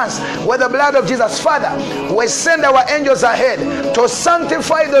advance with the blood of Jesus. Father, we send our angels ahead to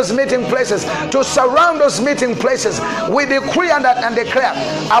sanctify those meeting places, to surround those meeting places. We decree and declare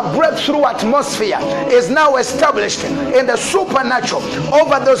a breakthrough atmosphere is now established in the supernatural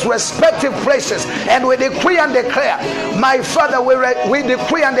over those respective places. And we decree and declare, my Father, we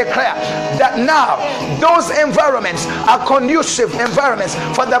decree and declare that now those environments are conducive environments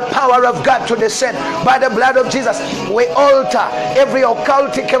for the power of God to descend. By the blood of Jesus, we alter every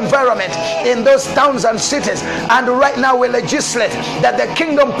occultic environment in those towns and cities, and right now we legislate that the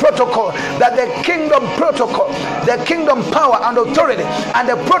kingdom protocol, the kingdom power and authority and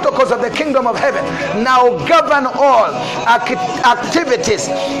the protocols of the kingdom of heaven now govern all activities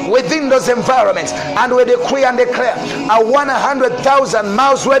within those environments. And we decree and declare a 100,000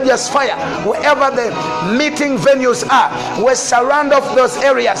 miles radius fire wherever the meeting venues are. We surround off those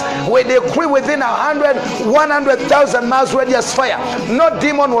areas. We decree within 100,000 miles radius fire. No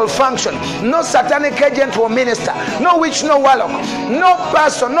demon will function, no satanic agent will minister, no witch, no warlock, no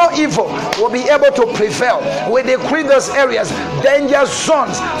person, no evil will be able to prevail. We decree those areas danger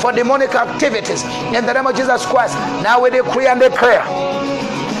zones for demonic activities in the name of Jesus Christ. Now we decree and declare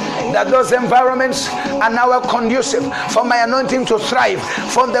that those environments are now conducive for my anointing to thrive,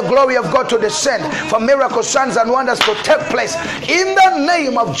 for the glory of God to descend, for miracles, signs and wonders to take place in the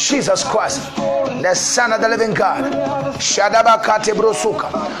name of Jesus Christ, the Son of the living God. Shadabakate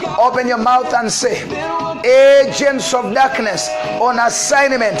brusuka. Open your mouth and say, agents of darkness on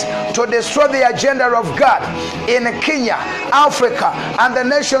assignment to destroy the agenda of God in Kenya, Africa, and the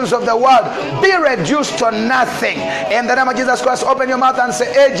nations of the world be reduced to nothing. In the name of Jesus Christ, open your mouth and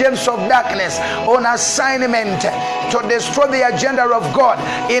say, agents of darkness on assignment to destroy the agenda of God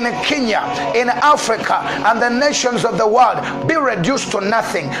in Kenya, in Africa, and the nations of the world be reduced to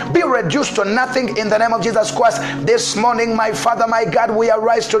nothing. Be reduced to nothing in the name of Jesus Christ. This morning, my Father, my God, we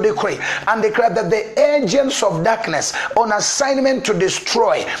arise to decree and declare that the agents of darkness on assignment to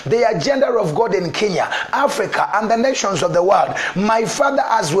destroy the agenda of God in Kenya, Africa, and the nations of the world, my Father,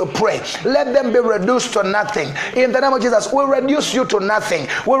 as we pray, let them be reduced to nothing. In the name of Jesus, we reduce you to nothing.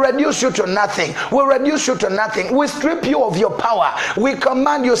 We reduce you to nothing. We reduce you to nothing. We strip you of your power. We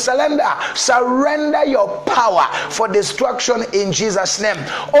command you, surrender your power for destruction in Jesus' name.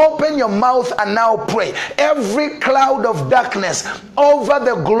 Open your mouth and now pray. Every cloud of darkness over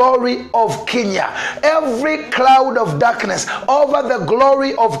the glory of Kenya, every cloud of darkness over the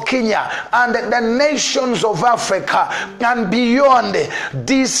glory of Kenya and the nations of Africa and beyond,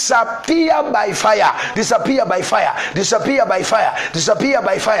 disappear by fire, disappear by fire, disappear by fire, disappear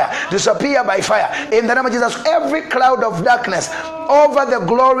by fire, disappear by fire. In the name of Jesus, every cloud of darkness over the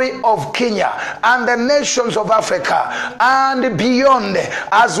glory of Kenya and the nations of Africa and beyond,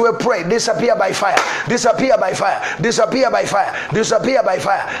 as we pray, disappear by fire, disappear by fire, disappear by fire, disappear by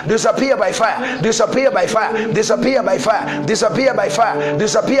fire, disappear by fire, disappear by fire, disappear by fire, disappear by fire,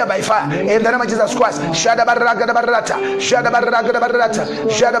 disappear by fire. In the name of Jesus Christ, Shadabaragadabarata, Shadabaragadabarata,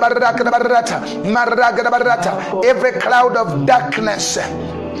 Shadabaragadabarata, Maragadabarata, every cloud of darkness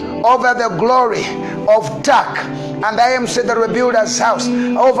over the glory of TERC and I am said the rebuilder's house,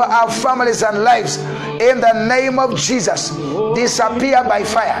 over our families and lives, in the name of Jesus, disappear by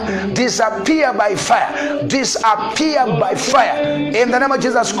fire, disappear by fire, disappear by fire, in the name of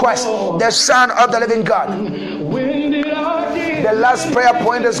Jesus Christ, the Son of the living God. The last prayer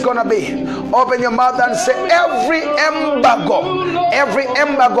point is going to be, open your mouth and say, every embargo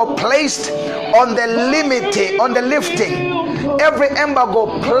placed on the limiting, on the lifting, every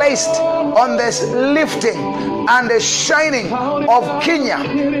embargo placed on this lifting and the shining of Kenya,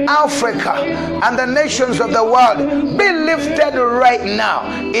 Africa, and the nations of the world be lifted right now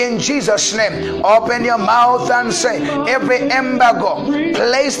in Jesus' name. Open your mouth and say, every embargo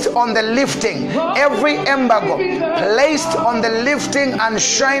placed on the lifting, every embargo placed on the lifting and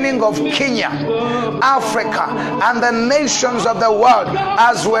shining of Kenya, Africa, and the nations of the world,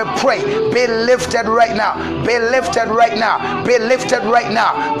 as we pray, be lifted right now, be lifted right now, be lifted right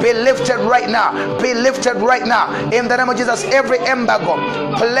now, be lifted right now, be lifted right now. In the name of Jesus, every embargo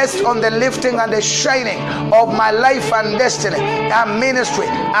placed on the lifting and the shining of my life and destiny and ministry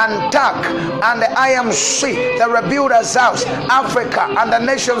and TERC and the IMC, the Rebuilder's House, Africa, and the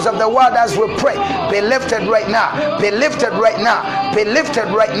nations of the world, as we pray, be lifted right now, be lifted right now, be lifted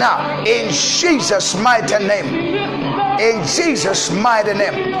right now, in Jesus' mighty name. In Jesus' mighty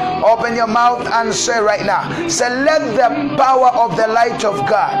name. Open your mouth and say right now, say, let the power of the light of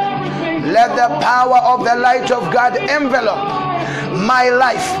God, let the power of the light of God envelop my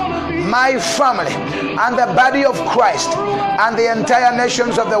life, my family, and the body of Christ, and the entire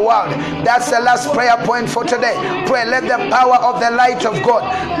nations of the world. That's the last prayer point for today. Pray, let the power of the light of God,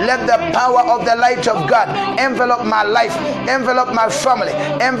 let the power of the light of God envelop my life, envelop my family,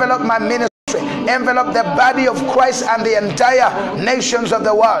 envelop my ministry, envelop the body of Christ and the entire nations of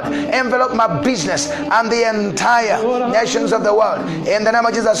the world, envelop my business and the entire nations of the world. In the name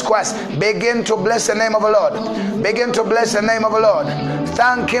of Jesus Christ, begin to bless the name of the Lord. Begin to bless the name of the Lord.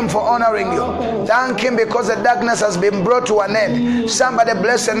 Thank Him for honoring you. Thank Him because the darkness has been brought to an end. Somebody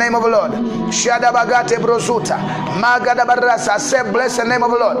bless the name of the Lord. Shadabagate brosuta, Magadabarasa. Say, bless the name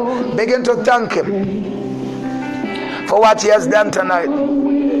of the Lord. Begin to thank Him for what He has done tonight.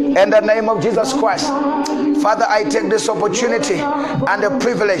 In the name of Jesus Christ, Father, I take this opportunity and the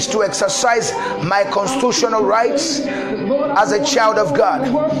privilege to exercise my constitutional rights as a child of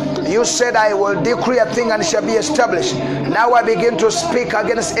God. You said I will decree a thing and it shall be established. Now I begin to speak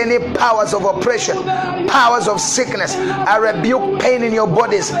against any powers of oppression, powers of sickness. I rebuke pain in your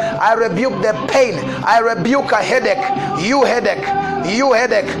bodies. I rebuke the pain. I rebuke a headache. You headache. You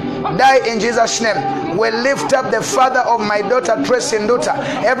headache. Die in Jesus' name. We lift up the father of my daughter Tracy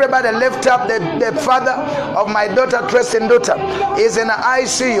Nduta. Everybody lift up the father of my daughter Tracy Nduta. He's in the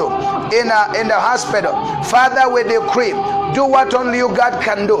ICU, in the hospital. Father, we decree, do what only you God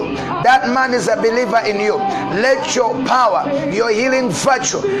can do. That man is a believer in you. Let your power, your healing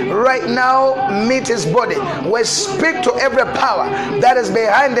virtue right now meet his body. We speak to every power that is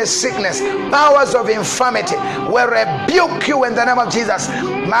behind the sickness, powers of infirmity. We rebuke you in the name of Jesus.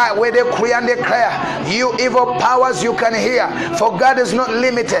 We decree and declare, you evil powers, you can hear, for God is not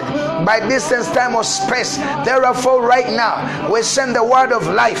limited by distance, time, or space. Therefore, right now, we send the word of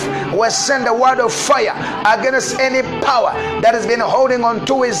life, we send the word of fire against any power that has been holding on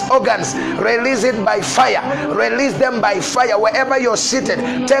to his organs. Release it by fire, release them by fire. Wherever you're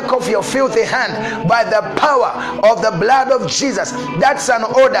seated, take off your filthy hand by the power of the blood of Jesus. That's an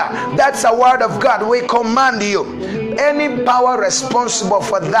order, that's a word of God. We command you, any power responsible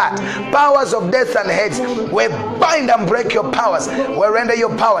for that, powers of death and hate, we bind and break your powers. We render you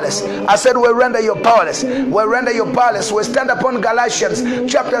powerless. I said we render you powerless. We render you powerless. We stand upon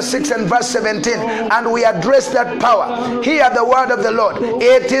Galatians chapter 6 and verse 17, and we address that power. Hear the word of the Lord.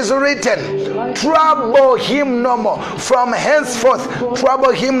 It is written, trouble him no more. From henceforth,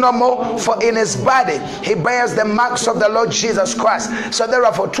 trouble him no more, for in his body he bears the marks of the Lord Jesus Christ. So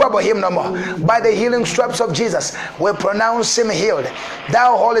therefore, trouble him no more. By the healing stripes of Jesus, we pronounce him healed.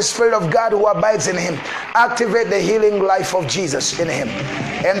 Thou Holy Spirit of God who abides in him, activate the healing life of Jesus in him.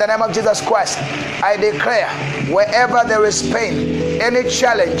 In the name of Jesus Christ, I declare, wherever there is pain, any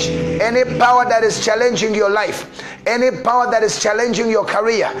challenge, any power that is challenging your life, any power that is challenging your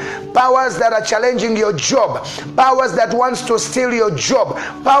career, powers that are challenging your job, powers that wants to steal your job,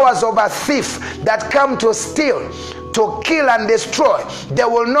 powers of a thief that come to steal, to kill and destroy. They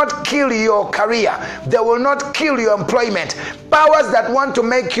will not kill your career. They will not kill your employment. Powers that want to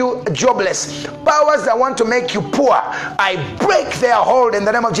make you jobless. Powers that want to make you poor. I break their hold in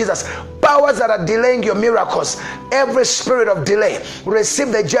the name of Jesus. Powers that are delaying your miracles. Every spirit of delay,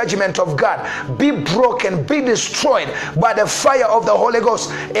 receive the judgment of God. Be broken, be destroyed by the fire of the Holy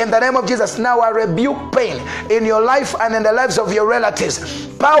Ghost. In the name of Jesus, now I rebuke pain in your life and in the lives of your relatives.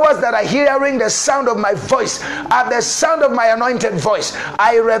 Powers that are hearing the sound of my voice, at the sound of my anointed voice,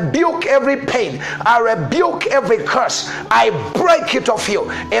 I rebuke every pain. I rebuke every curse. I break it off you.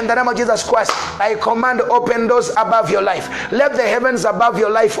 In the name of Jesus Christ, I command open doors above your life. Let the heavens above your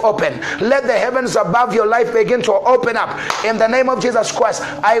life open. Let the heavens above your life begin to open up. In the name of Jesus Christ,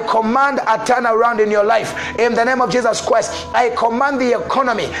 I command a turnaround in your life. In the name of Jesus Christ, I command the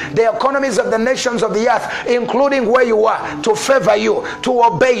economies of the nations of the earth, including where you are, to favor you, to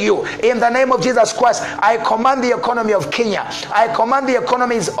obey you. In the name of Jesus Christ, I command the economy of Kenya. I command the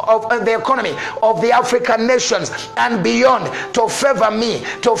economy of the African nations and beyond to favor me,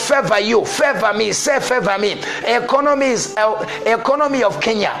 to favor you. Favor me, say favor me. Economy of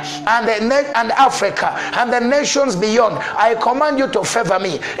Kenya and Africa and the nations beyond, I command you to favor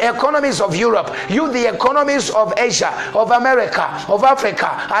me. Economies of Europe, you the economies of Asia, of America, of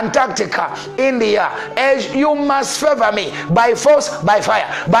Africa, Antarctica, India, you must favor me by force, by fire,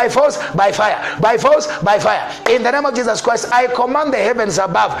 by force, by fire, by force, by fire. In the name of Jesus Christ, I command the heavens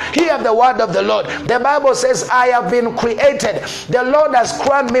above. Hear the word of the Lord. The Bible says, I have been created. The Lord has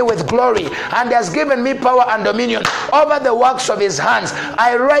crowned me with glory and has given me power and dominion over the works of his hands.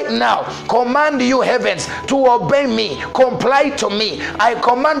 I right now command you heavens to obey me, comply to me. I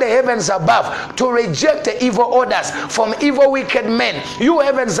command the heavens above to reject the evil orders from evil wicked men. You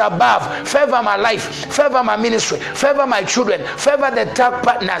heavens above, favor my life, favor my ministry, favor my children, favor the TERC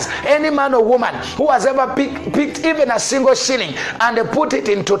partners. Any man or woman who has ever picked even a single shilling and put it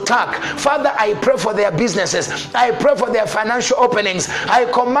into TERC, Father, I pray for their businesses. I pray for their financial openings. I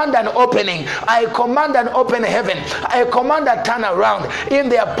command an opening. I command an open heaven. I command a turnaround in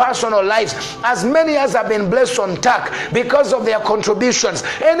their personal lives. As many as have been blessed on TERC because of their contributions.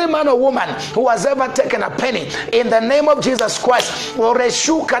 Any man or woman who has ever taken a penny, in the name of Jesus Christ, will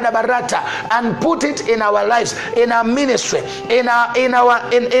reshuka the barata and put it in our lives, in our ministry, in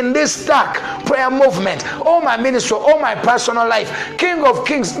this TERC prayer movement, all my ministry, all my personal life. King of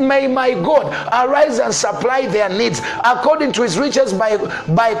Kings, may my God arise and supply their needs according to his riches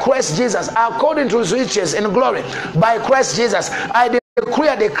by Christ Jesus, according to his riches in glory by Christ Jesus. I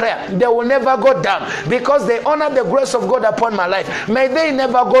declare they will never go down because they honor the grace of God upon my life. May they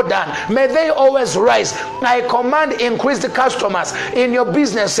never go down. May they always rise. I command increased customers in your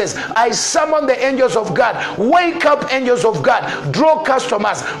businesses. I summon the angels of God. Wake up, angels of God. Draw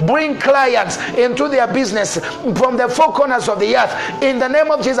customers. Bring clients into their business from the four corners of the earth. In the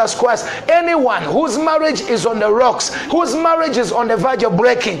name of Jesus Christ, anyone whose marriage is on the rocks, whose marriage is on the verge of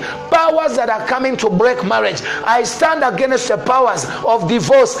breaking, powers that are coming to break marriage, I stand against the powers of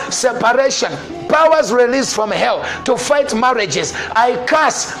divorce, separation, powers released from hell to fight marriages. I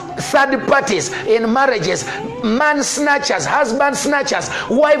curse third parties in marriages, man snatchers, husband snatchers,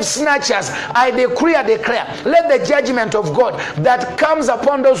 wife snatchers. I decree, I declare, let the judgment of God that comes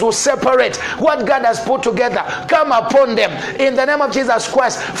upon those who separate what God has put together come upon them in the name of Jesus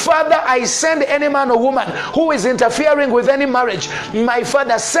Christ. Father, I send any man or woman who is interfering with any marriage, my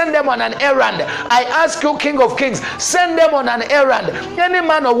Father, send them on an errand. I ask you, King of Kings, send them on an errand. Any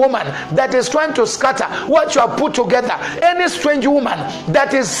man or woman that is trying to scatter what you have put together, any strange woman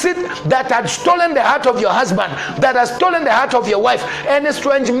that had stolen the heart of your husband, that has stolen the heart of your wife, any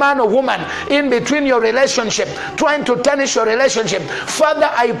strange man or woman in between your relationship, trying to tarnish your relationship, Father,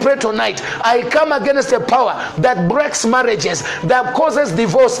 I pray tonight, I come against a power that breaks marriages, that causes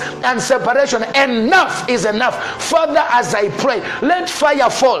divorce and separation. Enough is enough. Father, as I pray, let fire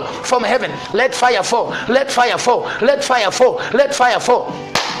fall from heaven. Let fire fall. Let fire fall. Let fire fall. Let fire fall.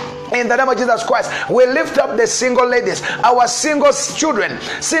 In the name of Jesus Christ, we lift up the single ladies, our single children,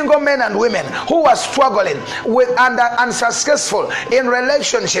 single men and women who are struggling with and are unsuccessful in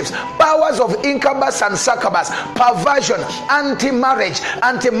relationships, powers of incubus and succubus, perversion, anti-marriage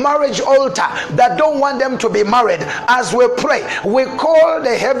altar that don't want them to be married. As we pray, we call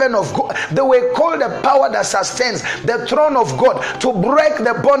the heaven of God, we call the power that sustains the throne of God to break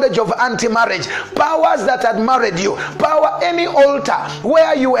the bondage of anti-marriage, powers that had married you, any altar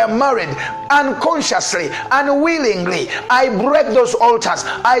where you are married unconsciously, unwillingly, I break those altars.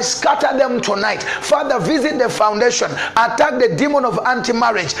 I scatter them tonight. Father, visit the foundation, attack the demon of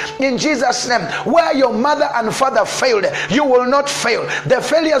anti-marriage in Jesus' name. Where your mother and father failed, you will not fail. The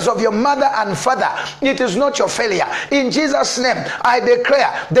failures of your mother and father, it is not your failure. In Jesus' name, I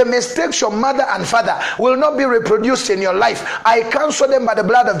declare the mistakes your mother and father will not be reproduced in your life. I cancel them by the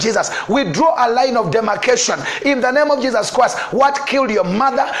blood of Jesus. We draw a line of demarcation in the name of Jesus Christ. What killed your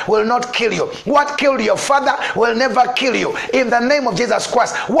mother will not kill you. What killed your father will never kill you. In the name of Jesus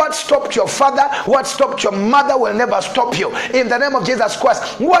Christ. What stopped your father, what stopped your mother will never stop you. In the name of Jesus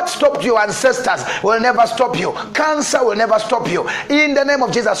Christ. What stopped your ancestors will never stop you. Cancer will never stop you. In the name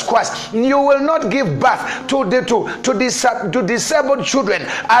of Jesus Christ. You will not give birth to disabled children.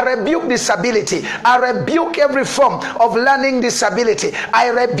 I rebuke disability. I rebuke every form of learning disability. I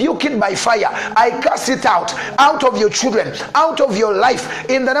rebuke it by fire. I cast it out of your children, out of your life.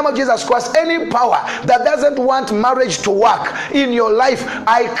 In the name of Jesus Christ, any power that doesn't want marriage to work in your life,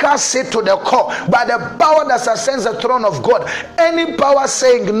 I cast it to the core by the power that sustains the throne of God. Any power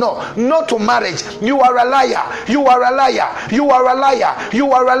saying no to marriage, you are a liar, you are a liar, you are a liar,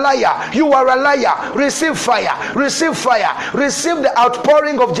 you are a liar, you are a liar. Receive fire, receive fire, receive the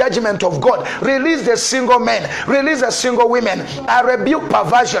outpouring of judgment of God. Release the single men, release the single women. I rebuke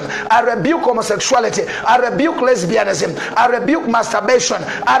perversion, I rebuke homosexuality, I rebuke lesbianism, I rebuke masturbation,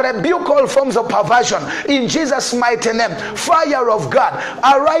 I rebuke all forms of perversion in Jesus' mighty name. Fire of God,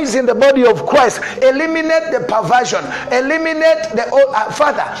 arise in the body of Christ. Eliminate the perversion, eliminate the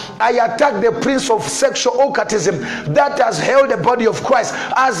Father, I attack the prince of sexual occultism that has held the body of Christ.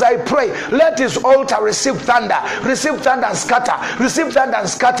 As I pray, let his altar receive thunder and scatter, receive thunder and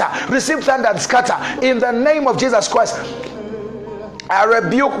scatter, receive thunder and scatter in the name of Jesus Christ. I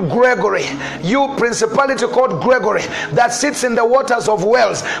rebuke Gregory, you principality called Gregory that sits in the waters of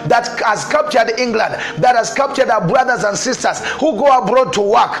Wales, that has captured England, that has captured our brothers and sisters who go abroad to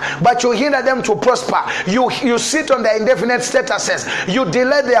work, but you hinder them to prosper. You sit on their indefinite statuses, you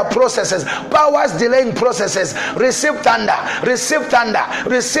delay their processes. Powers delaying processes, receive thunder, receive thunder,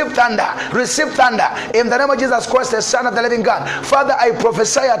 receive thunder, receive thunder in the name of Jesus Christ, the Son of the living God. Father, I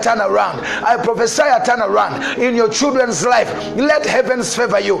prophesy a turnaround. I prophesy a turnaround in your children's life. Let heavens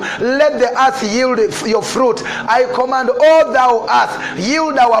favor you. Let the earth yield your fruit. I command, all thou earth,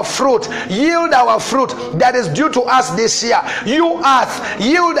 yield our fruit that is due to us this year. You earth,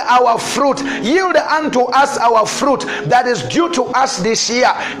 yield our fruit, yield unto us our fruit that is due to us this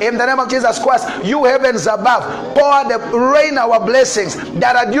year. In the name of Jesus Christ, you heavens above, pour the rain our blessings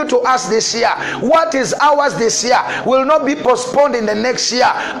that are due to us this year. What is ours this year will not be postponed in the next year.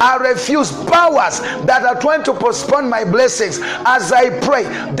 I refuse powers that are trying to postpone my blessings. As I pray,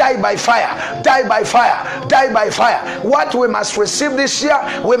 die by fire, die by fire, die by fire. What we must receive this year,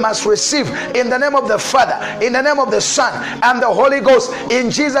 we must receive in the name of the Father, in the name of the Son, and the Holy Ghost. In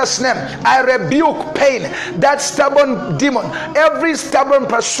Jesus' name, I rebuke pain, that stubborn demon, every stubborn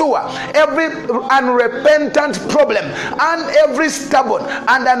pursuer, every unrepentant problem, and every stubborn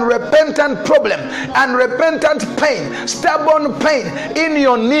and unrepentant problem, unrepentant pain, stubborn pain in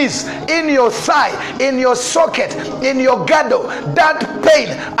your knees, in your thigh, in your socket, in your girdle. That pain,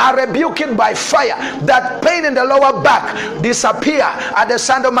 I rebuke it by fire. That pain in the lower back, disappear at the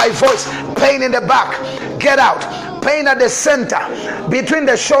sound of my voice. Pain in the back, get out. Pain at the center, between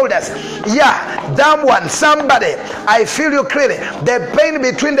the shoulders. Yeah, that one. Somebody, I feel you clearly. The pain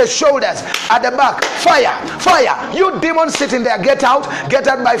between the shoulders at the back. Fire, fire. You demons sitting there, get out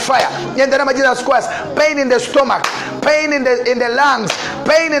by fire. In the name of Jesus Christ. Pain in the stomach, pain in the lungs,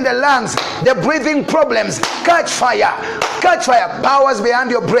 pain in the lungs, the breathing problems. Catch fire, catch fire. Powers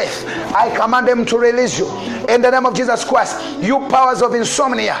behind your breath, I command them to release you. In the name of Jesus Christ. You powers of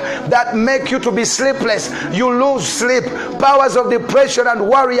insomnia that make you to be sleepless, you lose sleep. Powers of depression and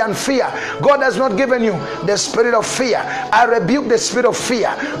worry and fear. God has not given you the spirit of fear. I rebuke the spirit of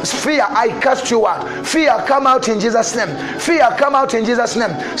fear. Fear, I cast you out. Fear, come out in Jesus' name. Fear, come out in Jesus'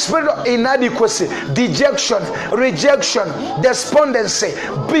 name. Spirit of inadequacy, dejection, rejection, despondency,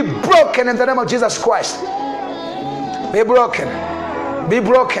 be broken in the name of Jesus Christ. Be broken. Be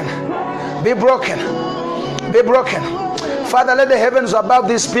broken. Be broken. Be broken. Father, let the heavens above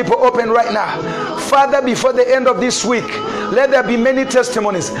these people open right now. Father, before the end of this week, let there be many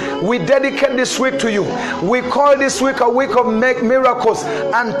testimonies. We dedicate this week to you. We call this week a week of miracles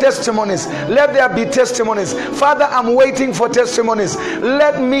and testimonies. Let there be testimonies. Father, I'm waiting for testimonies.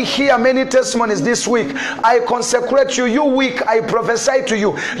 Let me hear many testimonies this week. I consecrate you. You week, I prophesy to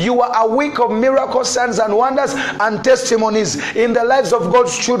you. You are a week of miracles, signs and wonders and testimonies in the lives of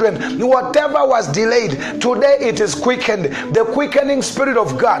God's children. Whatever was delayed, today it is quickened. The quickening spirit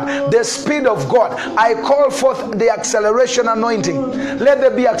of God, the speed of God. I call forth the acceleration anointing. Let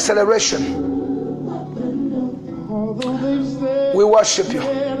there be acceleration. We worship you.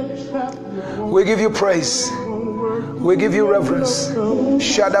 We give you praise. We give you reverence.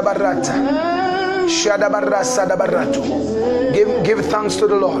 Shadabarata. Shadabarra Sadabaratu. Give thanks to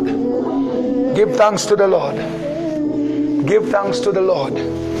the Lord. Give thanks to the Lord. Give thanks to the Lord.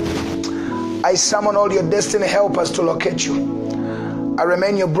 I summon all your destiny helpers to locate you. I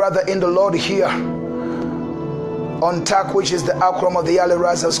remain your brother in the Lord here on TERC, which is the acronym of the Early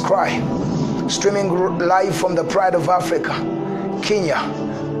Risers Cry, streaming live from the Pride of Africa, Kenya,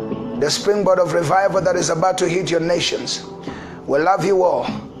 the springboard of revival that is about to hit your nations. We love you all,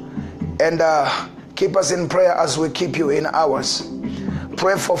 and keep us in prayer as we keep you in ours.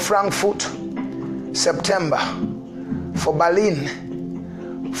 Pray for Frankfurt, September, for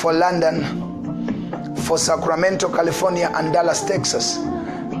Berlin, for London, for Sacramento, California, and Dallas, Texas,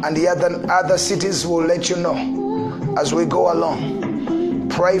 and the other cities will let you know as we go along.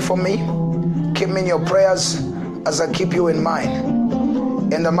 Pray for me. Keep me in your prayers as I keep you in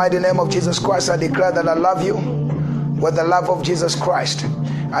mind. In the mighty name of Jesus Christ, I declare that I love you with the love of Jesus Christ.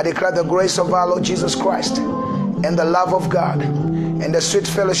 I declare the grace of our Lord Jesus Christ and the love of God and the sweet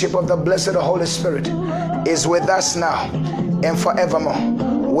fellowship of the blessed Holy Spirit is with us now and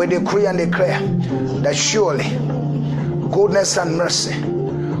forevermore. We decree and declare that surely goodness and mercy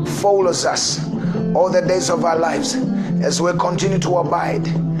follows us all the days of our lives as we continue to abide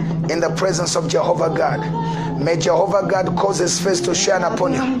in the presence of Jehovah God. May Jehovah God cause his face to shine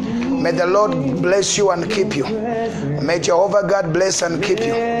upon you. May the Lord bless you and keep you. May Jehovah God bless and keep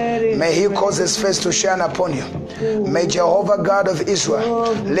you. May he cause his face to shine upon you. May Jehovah God of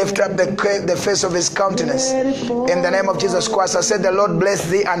Israel lift up the face of his countenance. In the name of Jesus Christ, I said the Lord bless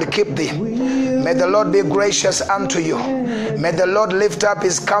thee and keep thee. May the Lord be gracious unto you. May the Lord lift up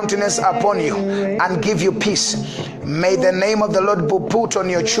his countenance upon you and give you peace. May the name of the Lord be put on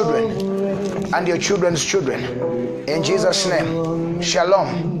your children and your children's children. In Jesus' name,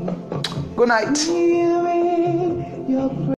 shalom. Good night.